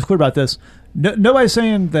to be crystal clear about this. Nobody's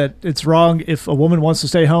saying that it's wrong if a woman wants to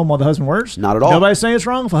stay home while the husband works. Not at all. Nobody's saying it's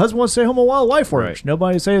wrong if a husband wants to stay home while the wife works. Right.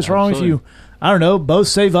 Nobody's saying it's wrong if Absolutely. you, I don't know, both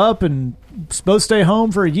save up and both stay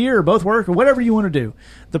home for a year or both work or whatever you want to do.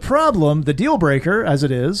 The problem, the deal breaker, as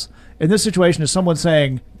it is, in this situation is someone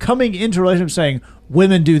coming into a relationship saying,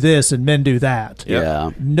 women do this and men do that. Yep.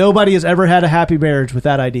 Yeah. Nobody has ever had a happy marriage with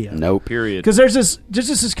that idea. Nope. Period. Because there's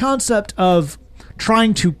this concept of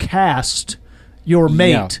trying to cast your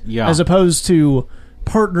mate Yeah. as opposed to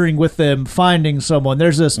partnering with them, finding someone.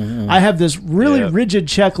 There's this, I have this really Yeah. rigid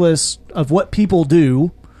checklist of what people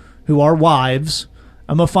do who are wives.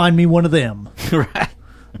 I'm going to find me one of them. Right.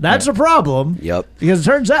 That's a problem. Yep. Because it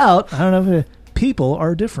turns out, I don't know, people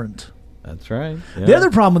are different. That's right. Yeah. The other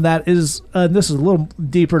problem with that is, and this is a little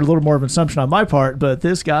deeper, a little more of an assumption on my part, but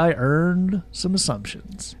this guy earned some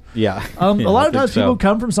assumptions. Yeah. A Yeah, lot I of think times so. people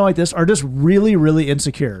come from something like this are just really, really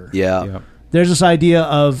insecure. Yeah. Yeah. There's this idea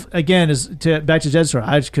of, again, back to Jed's story,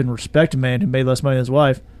 I just couldn't respect a man who made less money than his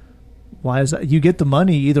wife. Why is that? You get the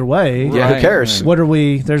money either way. Yeah, who Right, cares? right. What are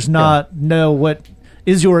we? There's not what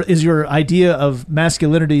is your idea of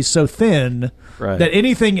masculinity so thin Right. that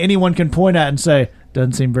anything anyone can point at and say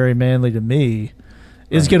doesn't seem very manly to me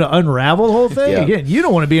is going to unravel the whole thing. Yeah. Again, you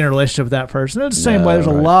don't want to be in a relationship with that person. It's the same No, way. There's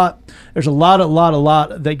right. a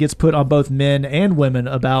lot that gets put on both men and women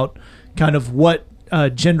about kind of what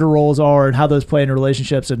gender roles are and how those play into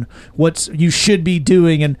relationships and what you should be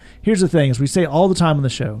doing. And here's the thing: as we say all the time on the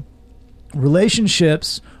show,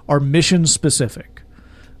 relationships are mission specific.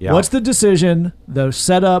 Yeah. What's the decision, the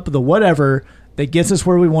setup, the whatever that gets us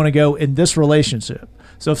where we want to go in this relationship?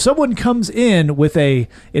 So if someone comes in with it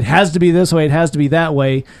has to be this way, it has to be that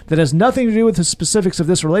way, that has nothing to do with the specifics of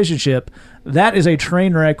this relationship, that is a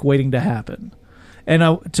train wreck waiting to happen. And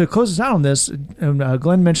to close us out on this,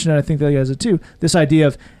 Glenn mentioned it, I think the other guys did too, this idea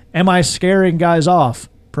of, am I scaring guys off?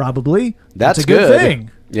 Probably. That's a good thing.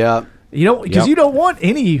 Yeah. Because Yep. you don't want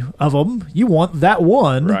any of them. You want that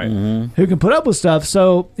one Right. who can put up with stuff.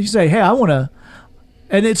 So you say, hey, I want to.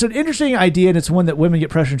 And it's an interesting idea, and it's one that women get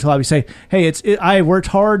pressured into. You say, hey, I worked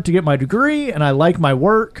hard to get my degree, and I like my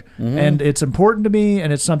work, and it's important to me,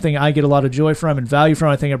 and it's something I get a lot of joy from and value from.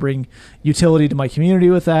 I think I bring utility to my community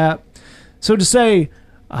with that. So to say,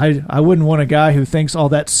 I wouldn't want a guy who thinks all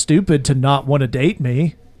that's stupid to not want to date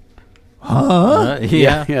me.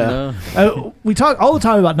 Yeah. Yeah. We talk all the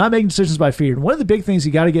time about not making decisions by fear. And one of the big things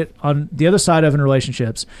you got to get on the other side of in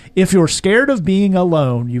relationships, if you're scared of being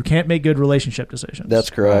alone, you can't make good relationship decisions. That's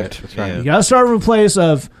correct. That's right. You got to start from a place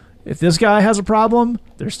of, if this guy has a problem,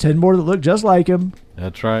 there's 10 more that look just like him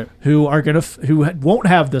That's right. who are who won't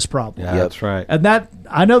have this problem. Yeah, that's right. And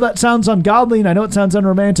I know that sounds ungodly and I know it sounds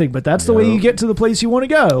unromantic, but that's the way you get to the place you want to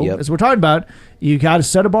go. Yep. As we're talking about, you got to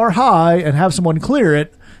set a bar high and have someone clear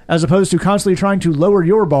it, as opposed to constantly trying to lower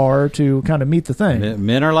your bar to kind of meet the thing.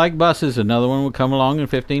 Men are like buses. Another one will come along in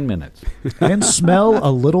 15 minutes. And smell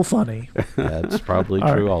a little funny. That's probably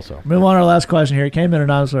All true right. also. Move on to our last question here. It came in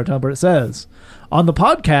anonymous on our Tumblr. It says, on the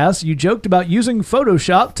podcast, you joked about using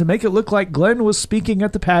Photoshop to make it look like Glenn was speaking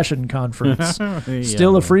at the Passion Conference.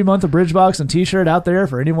 Still a free month of Bridgebox and t-shirt out there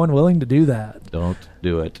for anyone willing to do that. Don't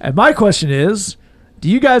do it. And my question is, do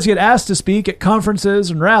you guys get asked to speak at conferences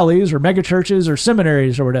and rallies or megachurches or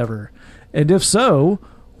seminaries or whatever? And if so,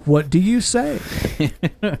 what do you say?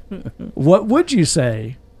 What would you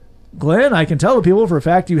say? Glenn, I can tell the people for a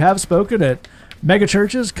fact you have spoken at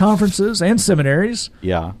megachurches, conferences, and seminaries.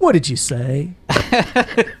 Yeah. What did you say?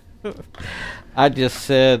 I just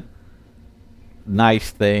said nice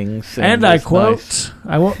things. And I it's quote,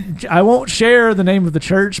 nice. I won't share the name of the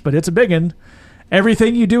church, but it's a big one.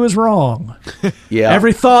 Everything you do is wrong. Yeah.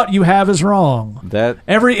 Every thought you have is wrong. That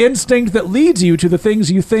Every instinct that leads you to the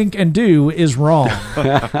things you think and do is wrong.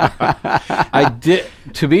 I did.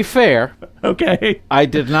 To be fair, Okay. I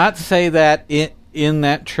did not say that in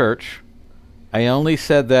that church. I only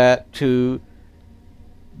said that to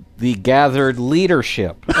the gathered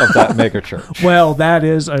leadership of that megachurch. Well, that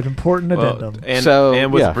is an important Well, addendum.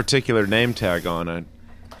 and with yeah. a particular name tag on, I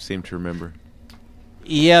seem to remember.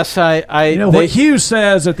 Yes, I What Hugh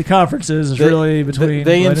says at the conferences is really between.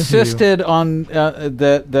 They Glenn and Hugh. insisted on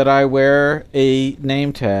that I wear a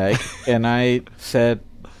name tag, and I said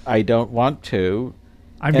I don't want to.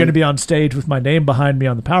 I'm going to be on stage with my name behind me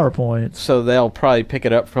on the PowerPoint. So they'll probably pick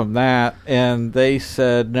it up from that. And they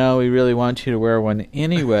said, no, we really want you to wear one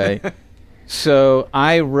anyway. So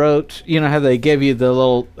I wrote, you know how they give you the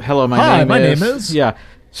little, hello, my name is. Yeah.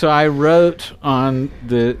 So I wrote on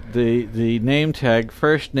the name tag,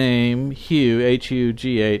 first name, Hugh,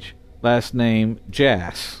 H-U-G-H, last name,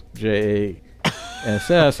 Jass,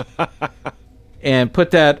 J-A-S-S. And put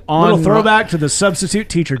that on. Little throwback to the substitute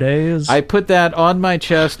teacher days. I put that on my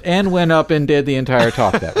chest and went up and did the entire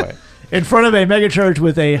talk that way. In front of a megachurch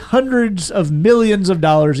with a hundreds of millions of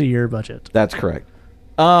dollars a year budget. That's correct.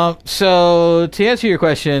 So to answer your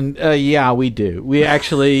question, yeah, we do. We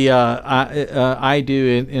actually, I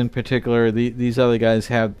do in particular. These other guys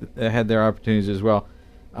have had their opportunities as well.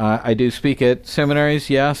 I do speak at seminaries,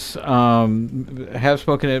 yes. Have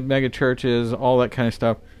spoken at mega churches, all that kind of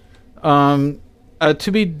stuff.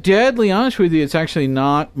 To be deadly honest with you, it's actually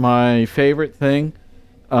not my favorite thing.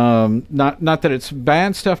 Not that it's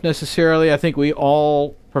bad stuff necessarily. I think we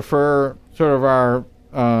all prefer sort of our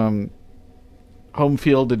home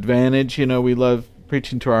field advantage. You know, we love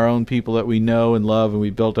preaching to our own people that we know and love and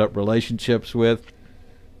we built up relationships with.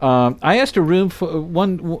 I asked a room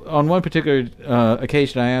on one particular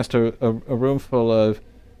occasion. I asked a room full of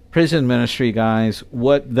prison ministry guys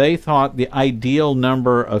what they thought the ideal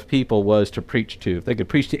number of people was to preach to. If they could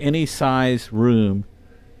preach to any size room.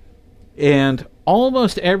 And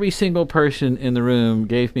almost every single person in the room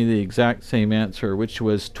gave me the exact same answer, which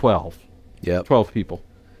was 12. Yep. 12 people.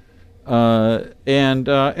 And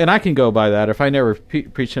I can go by that. If I never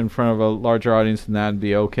preach in front of a larger audience than that, it'd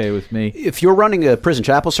be okay with me. If you're running a prison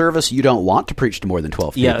chapel service, you don't want to preach to more than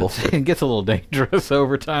 12 people. Yeah, it gets a little dangerous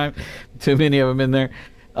over time. Too many of them in there.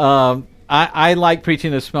 I like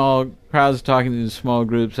preaching to small crowds, talking to small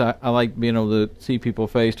groups. I like being able to see people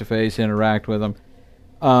face to face, interact with them.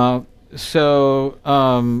 To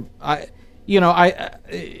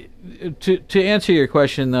answer your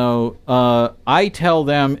question though, I tell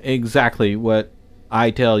them exactly what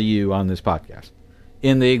I tell you on this podcast,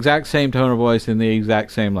 in the exact same tone of voice, in the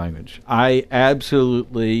exact same language. I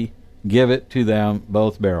absolutely give it to them,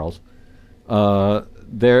 both barrels.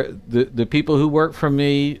 The people who work for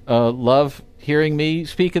me love hearing me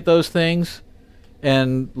speak at those things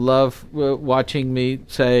and love watching me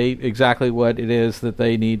say exactly what it is that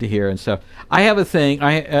they need to hear and stuff. I have a thing.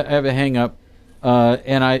 I have a hang-up,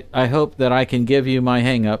 and I hope that I can give you my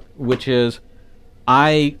hang-up, which is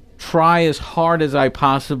I try as hard as I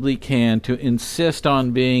possibly can to insist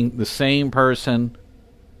on being the same person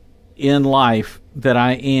in life that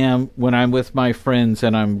I am when I'm with my friends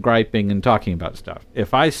and I'm griping and talking about stuff.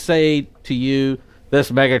 If I say to you,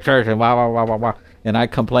 this mega church and blah, blah, blah, blah, blah, and I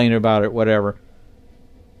complain about it, whatever,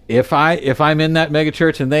 if I'm in that mega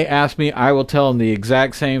church and they ask me, I will tell them the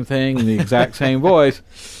exact same thing in the exact same voice,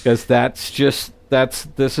 because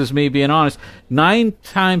this is me being honest. 9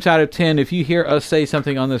 times out of 10, if you hear us say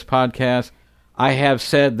something on this podcast, I have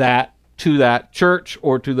said that to that church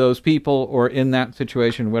or to those people or in that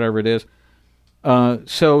situation, whatever it is.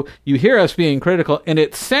 So you hear us being critical, and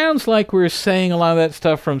it sounds like we're saying a lot of that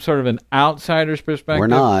stuff from sort of an outsider's perspective. We're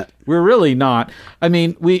not. We're really not. I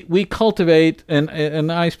mean, we cultivate,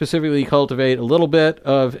 and I specifically cultivate a little bit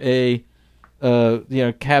of a,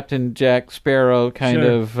 Captain Jack Sparrow kind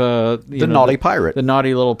of the naughty pirate, the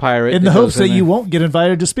naughty little pirate, in the hopes that you won't get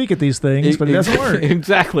invited to speak at these things, but it doesn't work.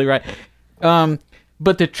 Exactly right.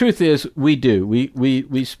 But the truth is, we do.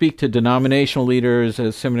 We speak to denominational leaders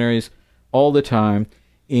as seminaries all the time,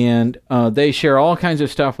 and they share all kinds of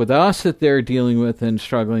stuff with us that they're dealing with and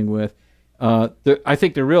struggling with. I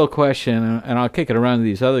think the real question, and I'll kick it around to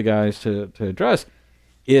these other guys to address,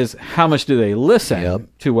 is how much do they listen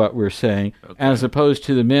to what we're saying, as opposed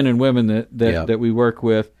to the men and women that we work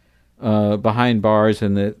with behind bars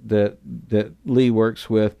and that Lee works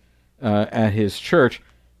with at his church.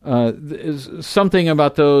 Is something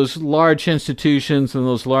about those large institutions and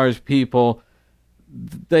those large people.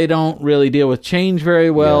 They don't really deal with change very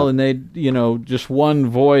well, and they, just one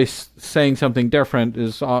voice saying something different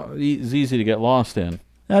is easy to get lost in.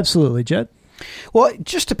 Absolutely, Jet. Well,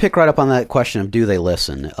 just to pick right up on that question of do they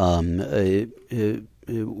listen,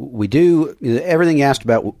 we do everything you asked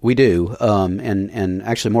about. We do, and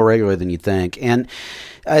actually more regularly than you'd think. And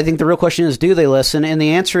I think the real question is, do they listen? And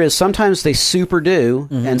the answer is sometimes they super do,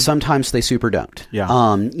 and sometimes they super don't.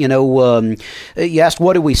 Yeah. You asked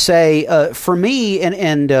what do we say? For me,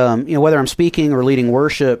 and whether I'm speaking or leading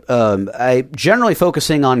worship, I generally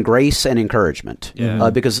focusing on grace and encouragement,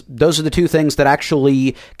 because those are the two things that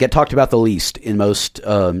actually get talked about the least in most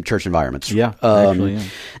church environments. Yeah, actually,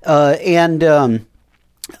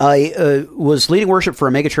 I was leading worship for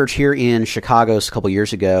a megachurch here in Chicago a couple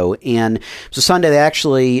years ago, and it was a Sunday. They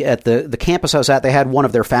actually, at the campus I was at, they had one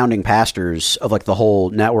of their founding pastors of like the whole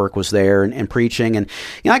network was there and preaching, and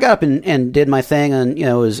I got up and did my thing, and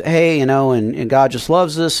it was, hey, and God just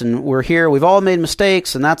loves us, and we're here. We've all made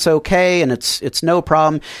mistakes, and that's okay, and it's no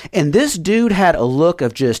problem. And this dude had a look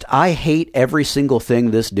of just, I hate every single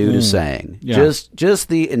thing this dude is saying, just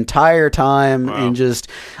the entire time, and just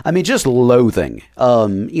loathing.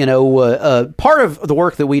 Part of the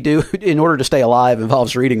work that we do in order to stay alive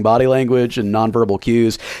involves reading body language and nonverbal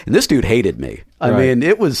cues. And this dude hated me. I mean,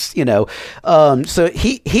 it was, so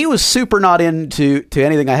he was super not into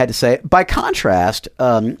anything I had to say. By contrast,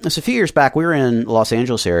 it's a few years back, we were in the Los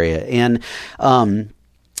Angeles area, and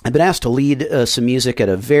I've been asked to lead some music at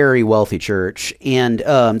a very wealthy church, and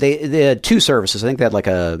they had two services. I think they had like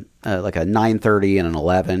a 9:30 and an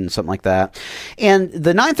 11, something like that. And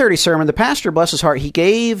the 9:30 sermon, the pastor, bless his heart, he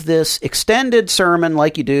gave this extended sermon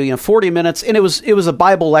like you do, 40 minutes, and it was a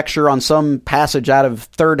Bible lecture on some passage out of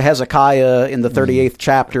 3rd Hezekiah in the 38th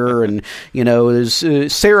chapter, and there's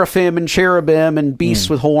seraphim and cherubim and beasts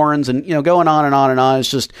with horns, and going on and on and on. It's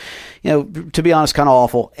just, to be honest, kind of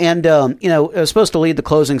awful. And I was supposed to lead the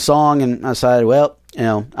closing song, and I decided, well,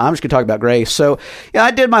 I'm just going to talk about grace. So,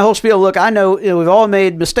 I did my whole spiel. Look, I know we've all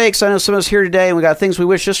made mistakes. I know some of us here today, and we got things we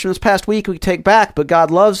wish just from this past week we could take back, but God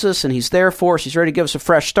loves us, and He's there for us. He's ready to give us a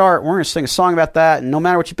fresh start. We're going to sing a song about that, and no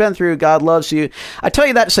matter what you've been through, God loves you. I tell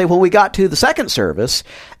you that to say, when we got to the second service,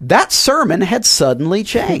 that sermon had suddenly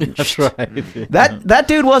changed. That's right. That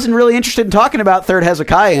dude wasn't really interested in talking about 3rd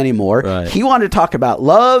Hezekiah anymore. Right. He wanted to talk about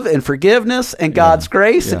love and forgiveness and God's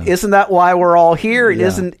grace. And isn't that why we're all here?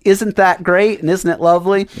 And isn't that great? And isn't it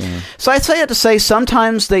lovely? Yeah. So I say it to say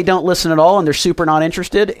sometimes they don't listen at all and they're super not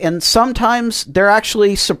interested, and sometimes they're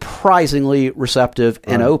actually surprisingly receptive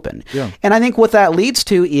and open. Yeah. And I think what that leads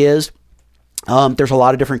to is there's a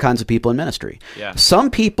lot of different kinds of people in ministry. Yeah.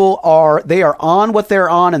 Some people are on what they're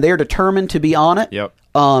on, and they're determined to be on it. Yep.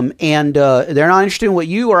 And they're not interested in what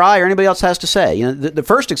you or I or anybody else has to say. The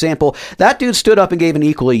first example, that dude stood up and gave an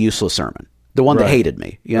equally useless sermon. The one that hated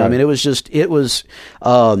me. I mean, he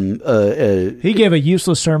gave a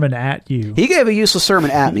useless sermon at you. He gave a useless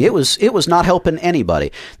sermon at me. It was not helping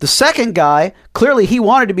anybody. The second guy, clearly he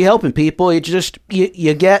wanted to be helping people.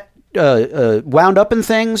 You get wound up in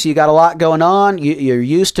things. You got a lot going on. You're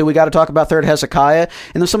used to, we got to talk about 3rd Hezekiah.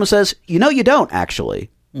 And then someone says, you don't actually.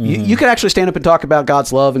 Mm-hmm. You could actually stand up and talk about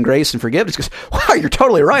God's love and grace and forgiveness. Because, wow, you're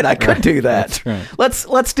totally right. I could do that. That's right.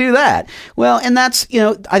 Let's do that. Well, and that's,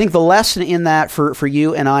 I think the lesson in that for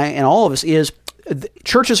you and I and all of us is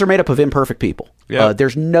churches are made up of imperfect people. Yeah.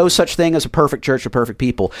 There's no such thing as a perfect church of perfect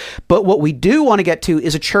people. But what we do want to get to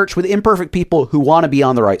is a church with imperfect people who want to be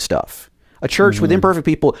on the right stuff. A church with imperfect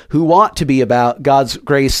people who want to be about God's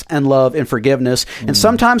grace and love and forgiveness. And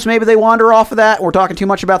sometimes maybe they wander off of that. We're talking too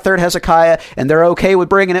much about 3rd Hezekiah, and they're okay with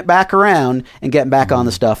bringing it back around and getting back on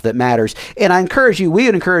the stuff that matters. And we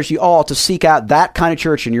would encourage you all to seek out that kind of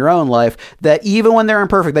church in your own life, that even when they're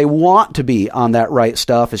imperfect, they want to be on that right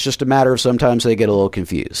stuff. It's just a matter of sometimes they get a little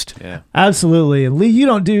confused. Yeah, absolutely. And Lee, you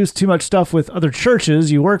don't do too much stuff with other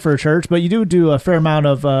churches. You work for a church, but you do a fair amount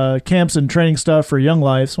of camps and training stuff for Young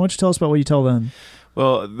Life. So why don't you tell us about what you tell them?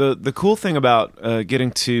 Well, the cool thing about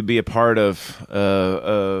getting to be a part of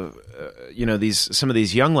some of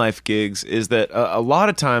these Young Life gigs is that a lot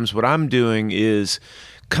of times what I'm doing is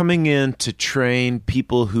coming in to train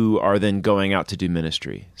people who are then going out to do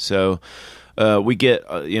ministry. So we get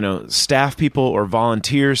staff people or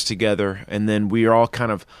volunteers together, and then we are all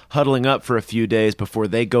kind of huddling up for a few days before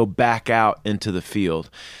they go back out into the field.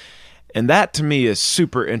 And that to me is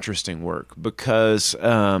super interesting work because,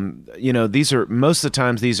 these are most of the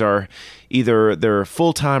times these are either they're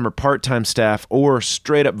full-time or part-time staff or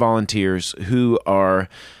straight up volunteers who are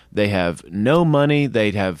They have no money.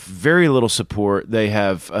 They have very little support. They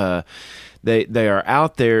have they are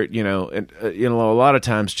out there, a lot of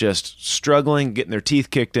times just struggling, getting their teeth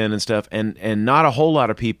kicked in and stuff, and not a whole lot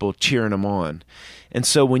of people cheering them on. And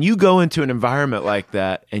so when you go into an environment like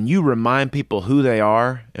that and you remind people who they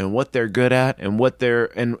are and what they're good at and what they're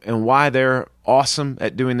and why they're awesome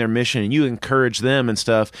at doing their mission, and you encourage them and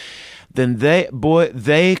stuff, then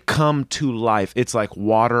they come to life. It's like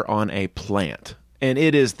water on a plant. And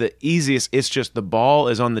it is the easiest. It's just the ball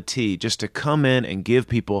is on the tee, just to come in and give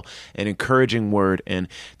people an encouraging word. And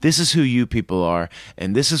this is who you people are,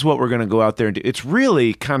 and this is what we're going to go out there and do. It's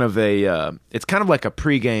really kind of it's kind of like a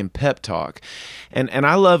pregame pep talk, and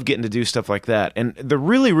I love getting to do stuff like that. And the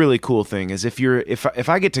really, really cool thing is if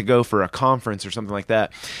I get to go for a conference or something like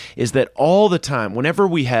that, is that all the time, whenever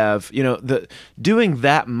we have doing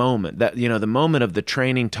that moment, that the moment of the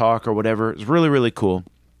training talk or whatever, is really, really cool,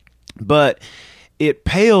 but it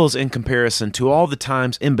pales in comparison to all the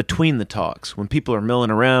times in between the talks when people are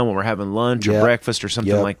milling around, when we're having lunch or breakfast or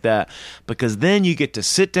something like that, because then you get to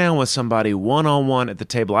sit down with somebody one-on-one at the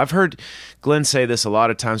table. I've heard Glenn say this a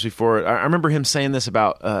lot of times before. I remember him saying this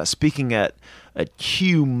about speaking at a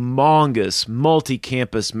humongous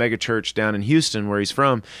multi-campus megachurch down in Houston, where he's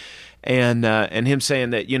from. And him saying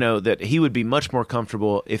that that he would be much more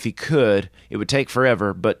comfortable if he could. It would take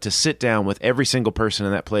forever, but to sit down with every single person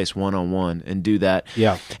in that place one-on-one and do that.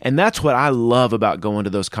 Yeah. And that's what I love about going to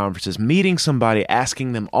those conferences, meeting somebody,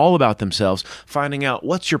 asking them all about themselves, finding out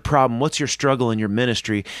what's your problem, what's your struggle in your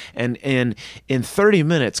ministry, and in 30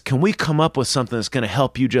 minutes, can we come up with something that's going to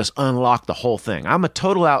help you just unlock the whole thing? I'm a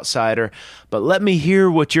total outsider, but let me hear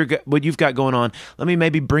what you've got going on. Let me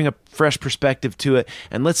maybe bring a fresh perspective to it,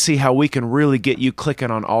 and let's see how we can really get you clicking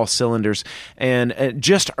on all cylinders and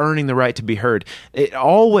just earning the right to be heard.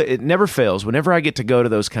 It never fails. Whenever I get to go to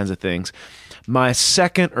those kinds of things, my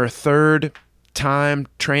second or third time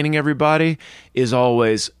training everybody is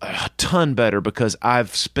always a ton better, because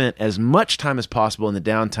I've spent as much time as possible in the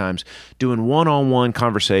downtimes doing one-on-one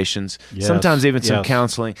conversations, sometimes even some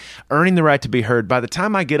counseling, earning the right to be heard. By the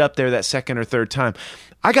time I get up there that second or third time,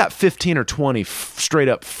 I got 15 or 20 straight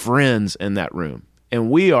up friends in that room, and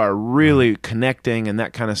we are really connecting and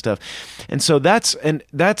that kind of stuff. And so that's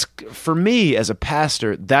for me as a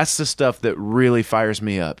pastor, that's the stuff that really fires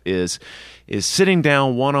me up, is sitting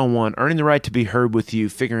down one-on-one, earning the right to be heard with you,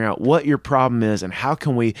 figuring out what your problem is and how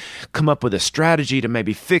can we come up with a strategy to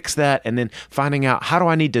maybe fix that, and then finding out how do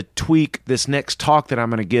I need to tweak this next talk that I'm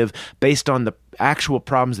going to give based on the actual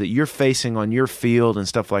problems that you're facing on your field and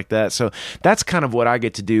stuff like that. So that's kind of what I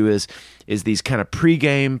get to do is these kind of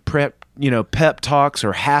pregame prep, pep talks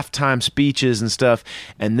or halftime speeches and stuff,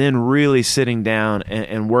 and then really sitting down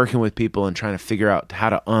and working with people and trying to figure out how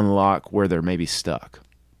to unlock where they're maybe stuck.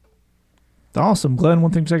 Awesome. Glenn,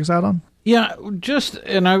 one thing to take us out on? Yeah,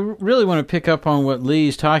 and I really want to pick up on what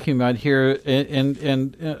Lee's talking about here,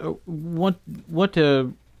 and want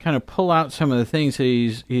to kind of pull out some of the things that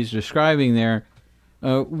he's describing there,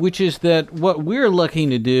 which is that what we're looking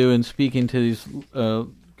to do in speaking to these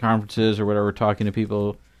conferences or whatever, talking to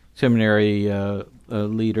people, seminary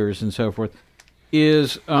leaders and so forth,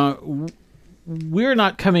 is we're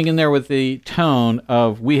not coming in there with the tone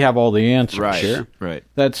of we have all the answers. Right, sure. Right.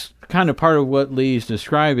 That's kind of part of what Lee's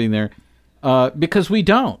describing there, because we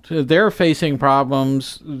don't. They're facing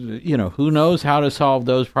problems. Who knows how to solve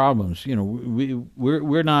those problems?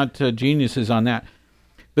 We're not geniuses on that.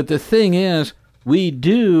 But the thing is, we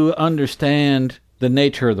do understand the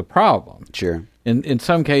nature of the problem. Sure. In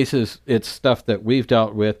some cases, it's stuff that we've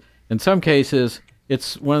dealt with. In some cases,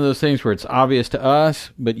 it's one of those things where it's obvious to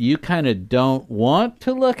us, but you kind of don't want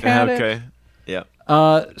to look at it. Okay. Yeah.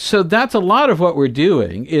 So that's a lot of what we're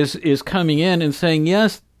doing is coming in and saying,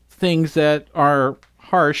 yes, things that are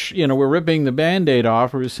harsh, we're ripping the Band-Aid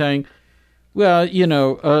off. We're saying, well,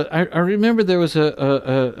 I remember there was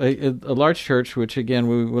a large church, which again,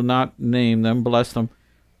 we will not name them, bless them.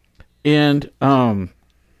 And,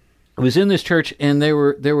 I was in this church, and they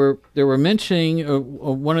were mentioning,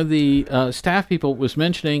 one of the staff people was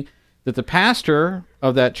mentioning that the pastor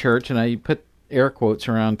of that church, and I put air quotes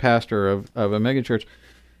around pastor of a megachurch,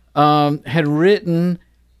 had written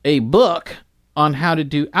a book on how to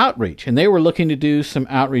do outreach, and they were looking to do some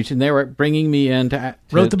outreach, and they were bringing me in to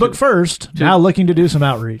wrote the book first, now looking to do some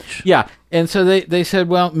outreach. Yeah, and so they said,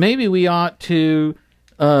 well, maybe we ought to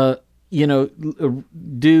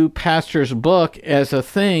do pastor's book as a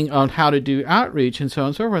thing on how to do outreach and so on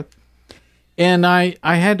and so forth. And I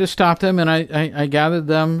had to stop them, and I gathered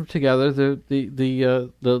them together,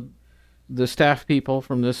 the staff people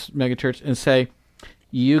from this megachurch, and say,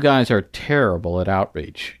 you guys are terrible at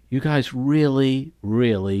outreach. you guys really,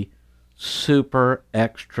 really super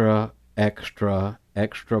extra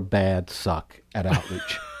bad suck at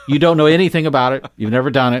outreach. You don't know anything about it. You've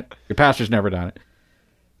never done it. Your pastor's never done it.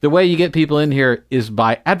 The way you get people in here is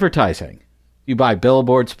by advertising. You buy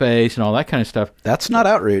billboard space and all that kind of stuff. That's not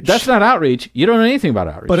outreach. That's not outreach. You don't know anything about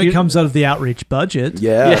outreach. But it comes out of the outreach budget.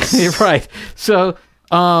 Yes. Yeah, right. So,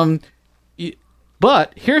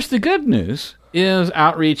 but here's the good news, is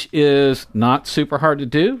outreach is not super hard to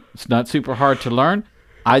do. It's not super hard to learn.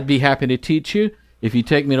 I'd be happy to teach you. If you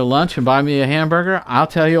take me to lunch and buy me a hamburger, I'll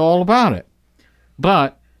tell you all about it.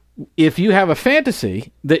 But if you have a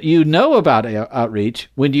fantasy that you know about outreach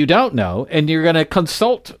when you don't know, and you're going to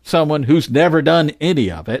consult someone who's never done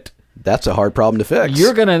any of it, that's a hard problem to fix.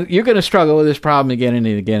 you're gonna struggle with this problem again and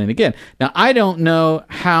again and again. Now, I don't know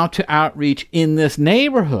how to outreach in this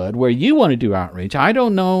neighborhood where you want to do outreach. I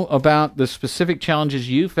don't know about the specific challenges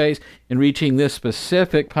you face in reaching this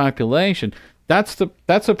specific population. That's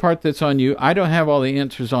the part that's on you. I don't have all the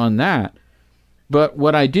answers on that. But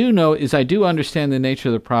what I do know is I do understand the nature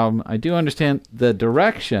of the problem. I do understand the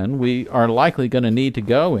direction we are likely going to need to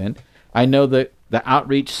go in. I know that the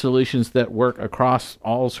outreach solutions that work across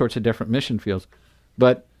all sorts of different mission fields.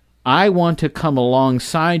 But I want to come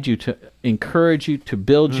alongside you to encourage you, to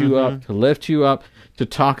build you up, to lift you up, to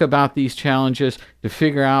talk about these challenges, to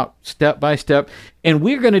figure out step by step. And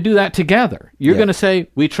we're going to do that together. You're going to say,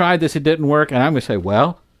 we tried this, it didn't work. And I'm going to say,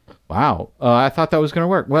 well, wow, I thought that was going to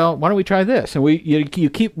work. Well, why don't we try this? And you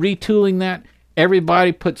keep retooling that.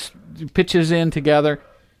 Everybody pitches in together.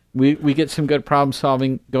 We get some good problem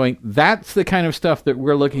solving going. That's the kind of stuff that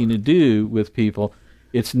we're looking to do with people.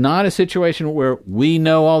 It's not a situation where we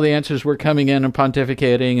know all the answers, we're coming in and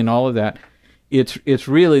pontificating and all of that. It's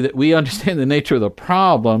really that we understand the nature of the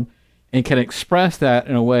problem and can express that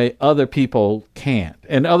in a way other people can't.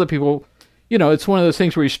 And other people, it's one of those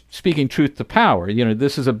things where you're speaking truth to power.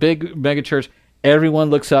 This is a big megachurch. Everyone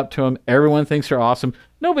looks up to them. Everyone thinks they're awesome.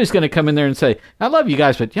 Nobody's going to come in there and say, I love you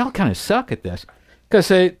guys, but y'all kind of suck at this. Because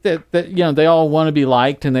they all want to be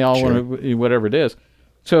liked and they all want to, whatever it is.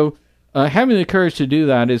 So having the courage to do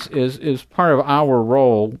that is part of our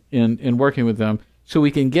role in working with them, so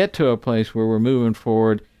we can get to a place where we're moving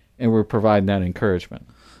forward and we're providing that encouragement.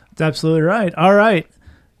 That's absolutely right. All right.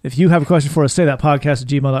 If you have a question for us, say that podcast at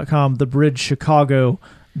gmail.com,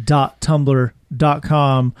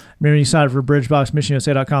 thebridgechicago.tumblr.com. Remember, you sign up for BridgeBox,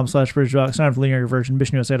 missionusa.com/BridgeBox. Sign up for linear version,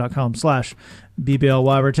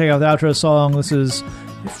 missionusa.com/BBLY. We're taking out the outro song. This is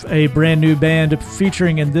a brand new band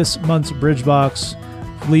featuring in this month's BridgeBox,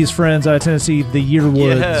 Lee's friends out of Tennessee, the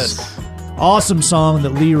Yearwoods. Yes. Awesome song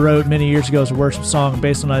that Lee wrote many years ago as a worship song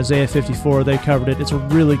based on Isaiah 54. They covered it. It's a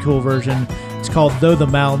really cool version. It's called Though the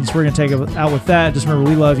Mountains. We're going to take it out with that. Just remember,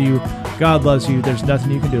 we love you. God loves you. There's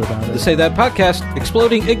nothing you can do about it. To say that podcast,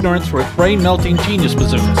 exploding ignorance with brain-melting genius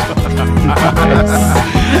positions. Though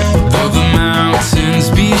the mountains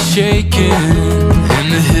be shaken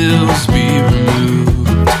and the hills be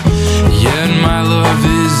removed, yet my love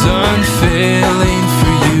is unfailing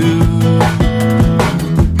for you.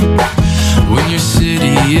 When your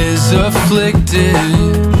city is afflicted,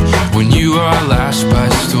 when you are lashed by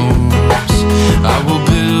storms, I will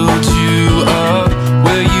build you up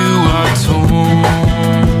where you are torn.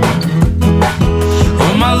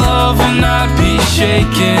 Oh, my love will not be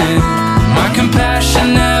shaken, my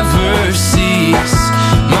compassion never cease.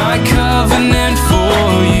 My covenant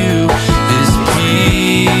for you is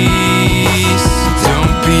peace.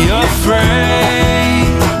 Don't be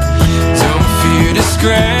afraid, don't fear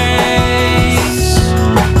disgrace.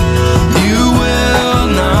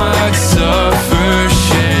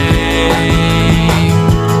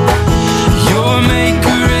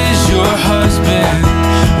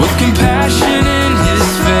 Compassion in his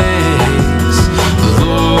face, the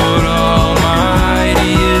Lord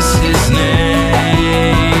Almighty is his name.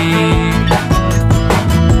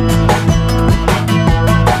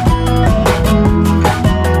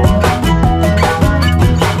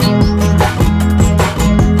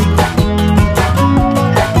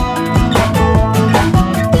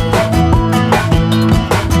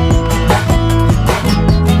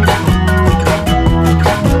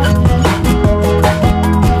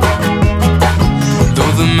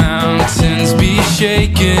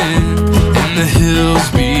 Shaken and the hills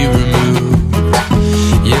be removed,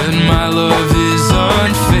 yet my love is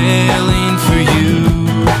unfailing for you.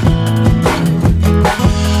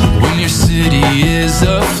 When your city is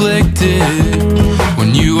afflicted,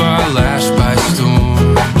 when you are lashed by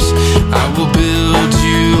storms, I will build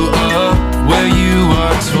you up where you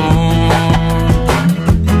are torn.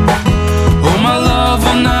 Oh, my love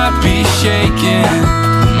will not be shaken,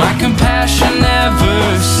 my compassion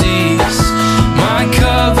never ceases.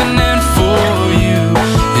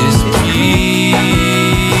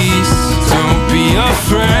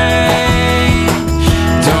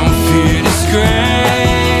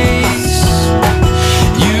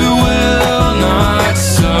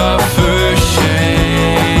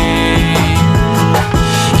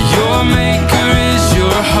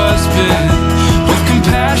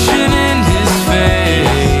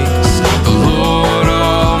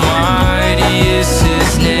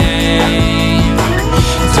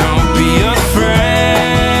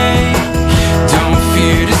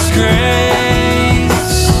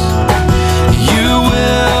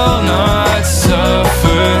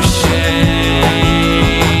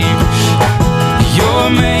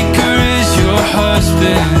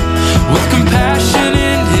 something with compassion.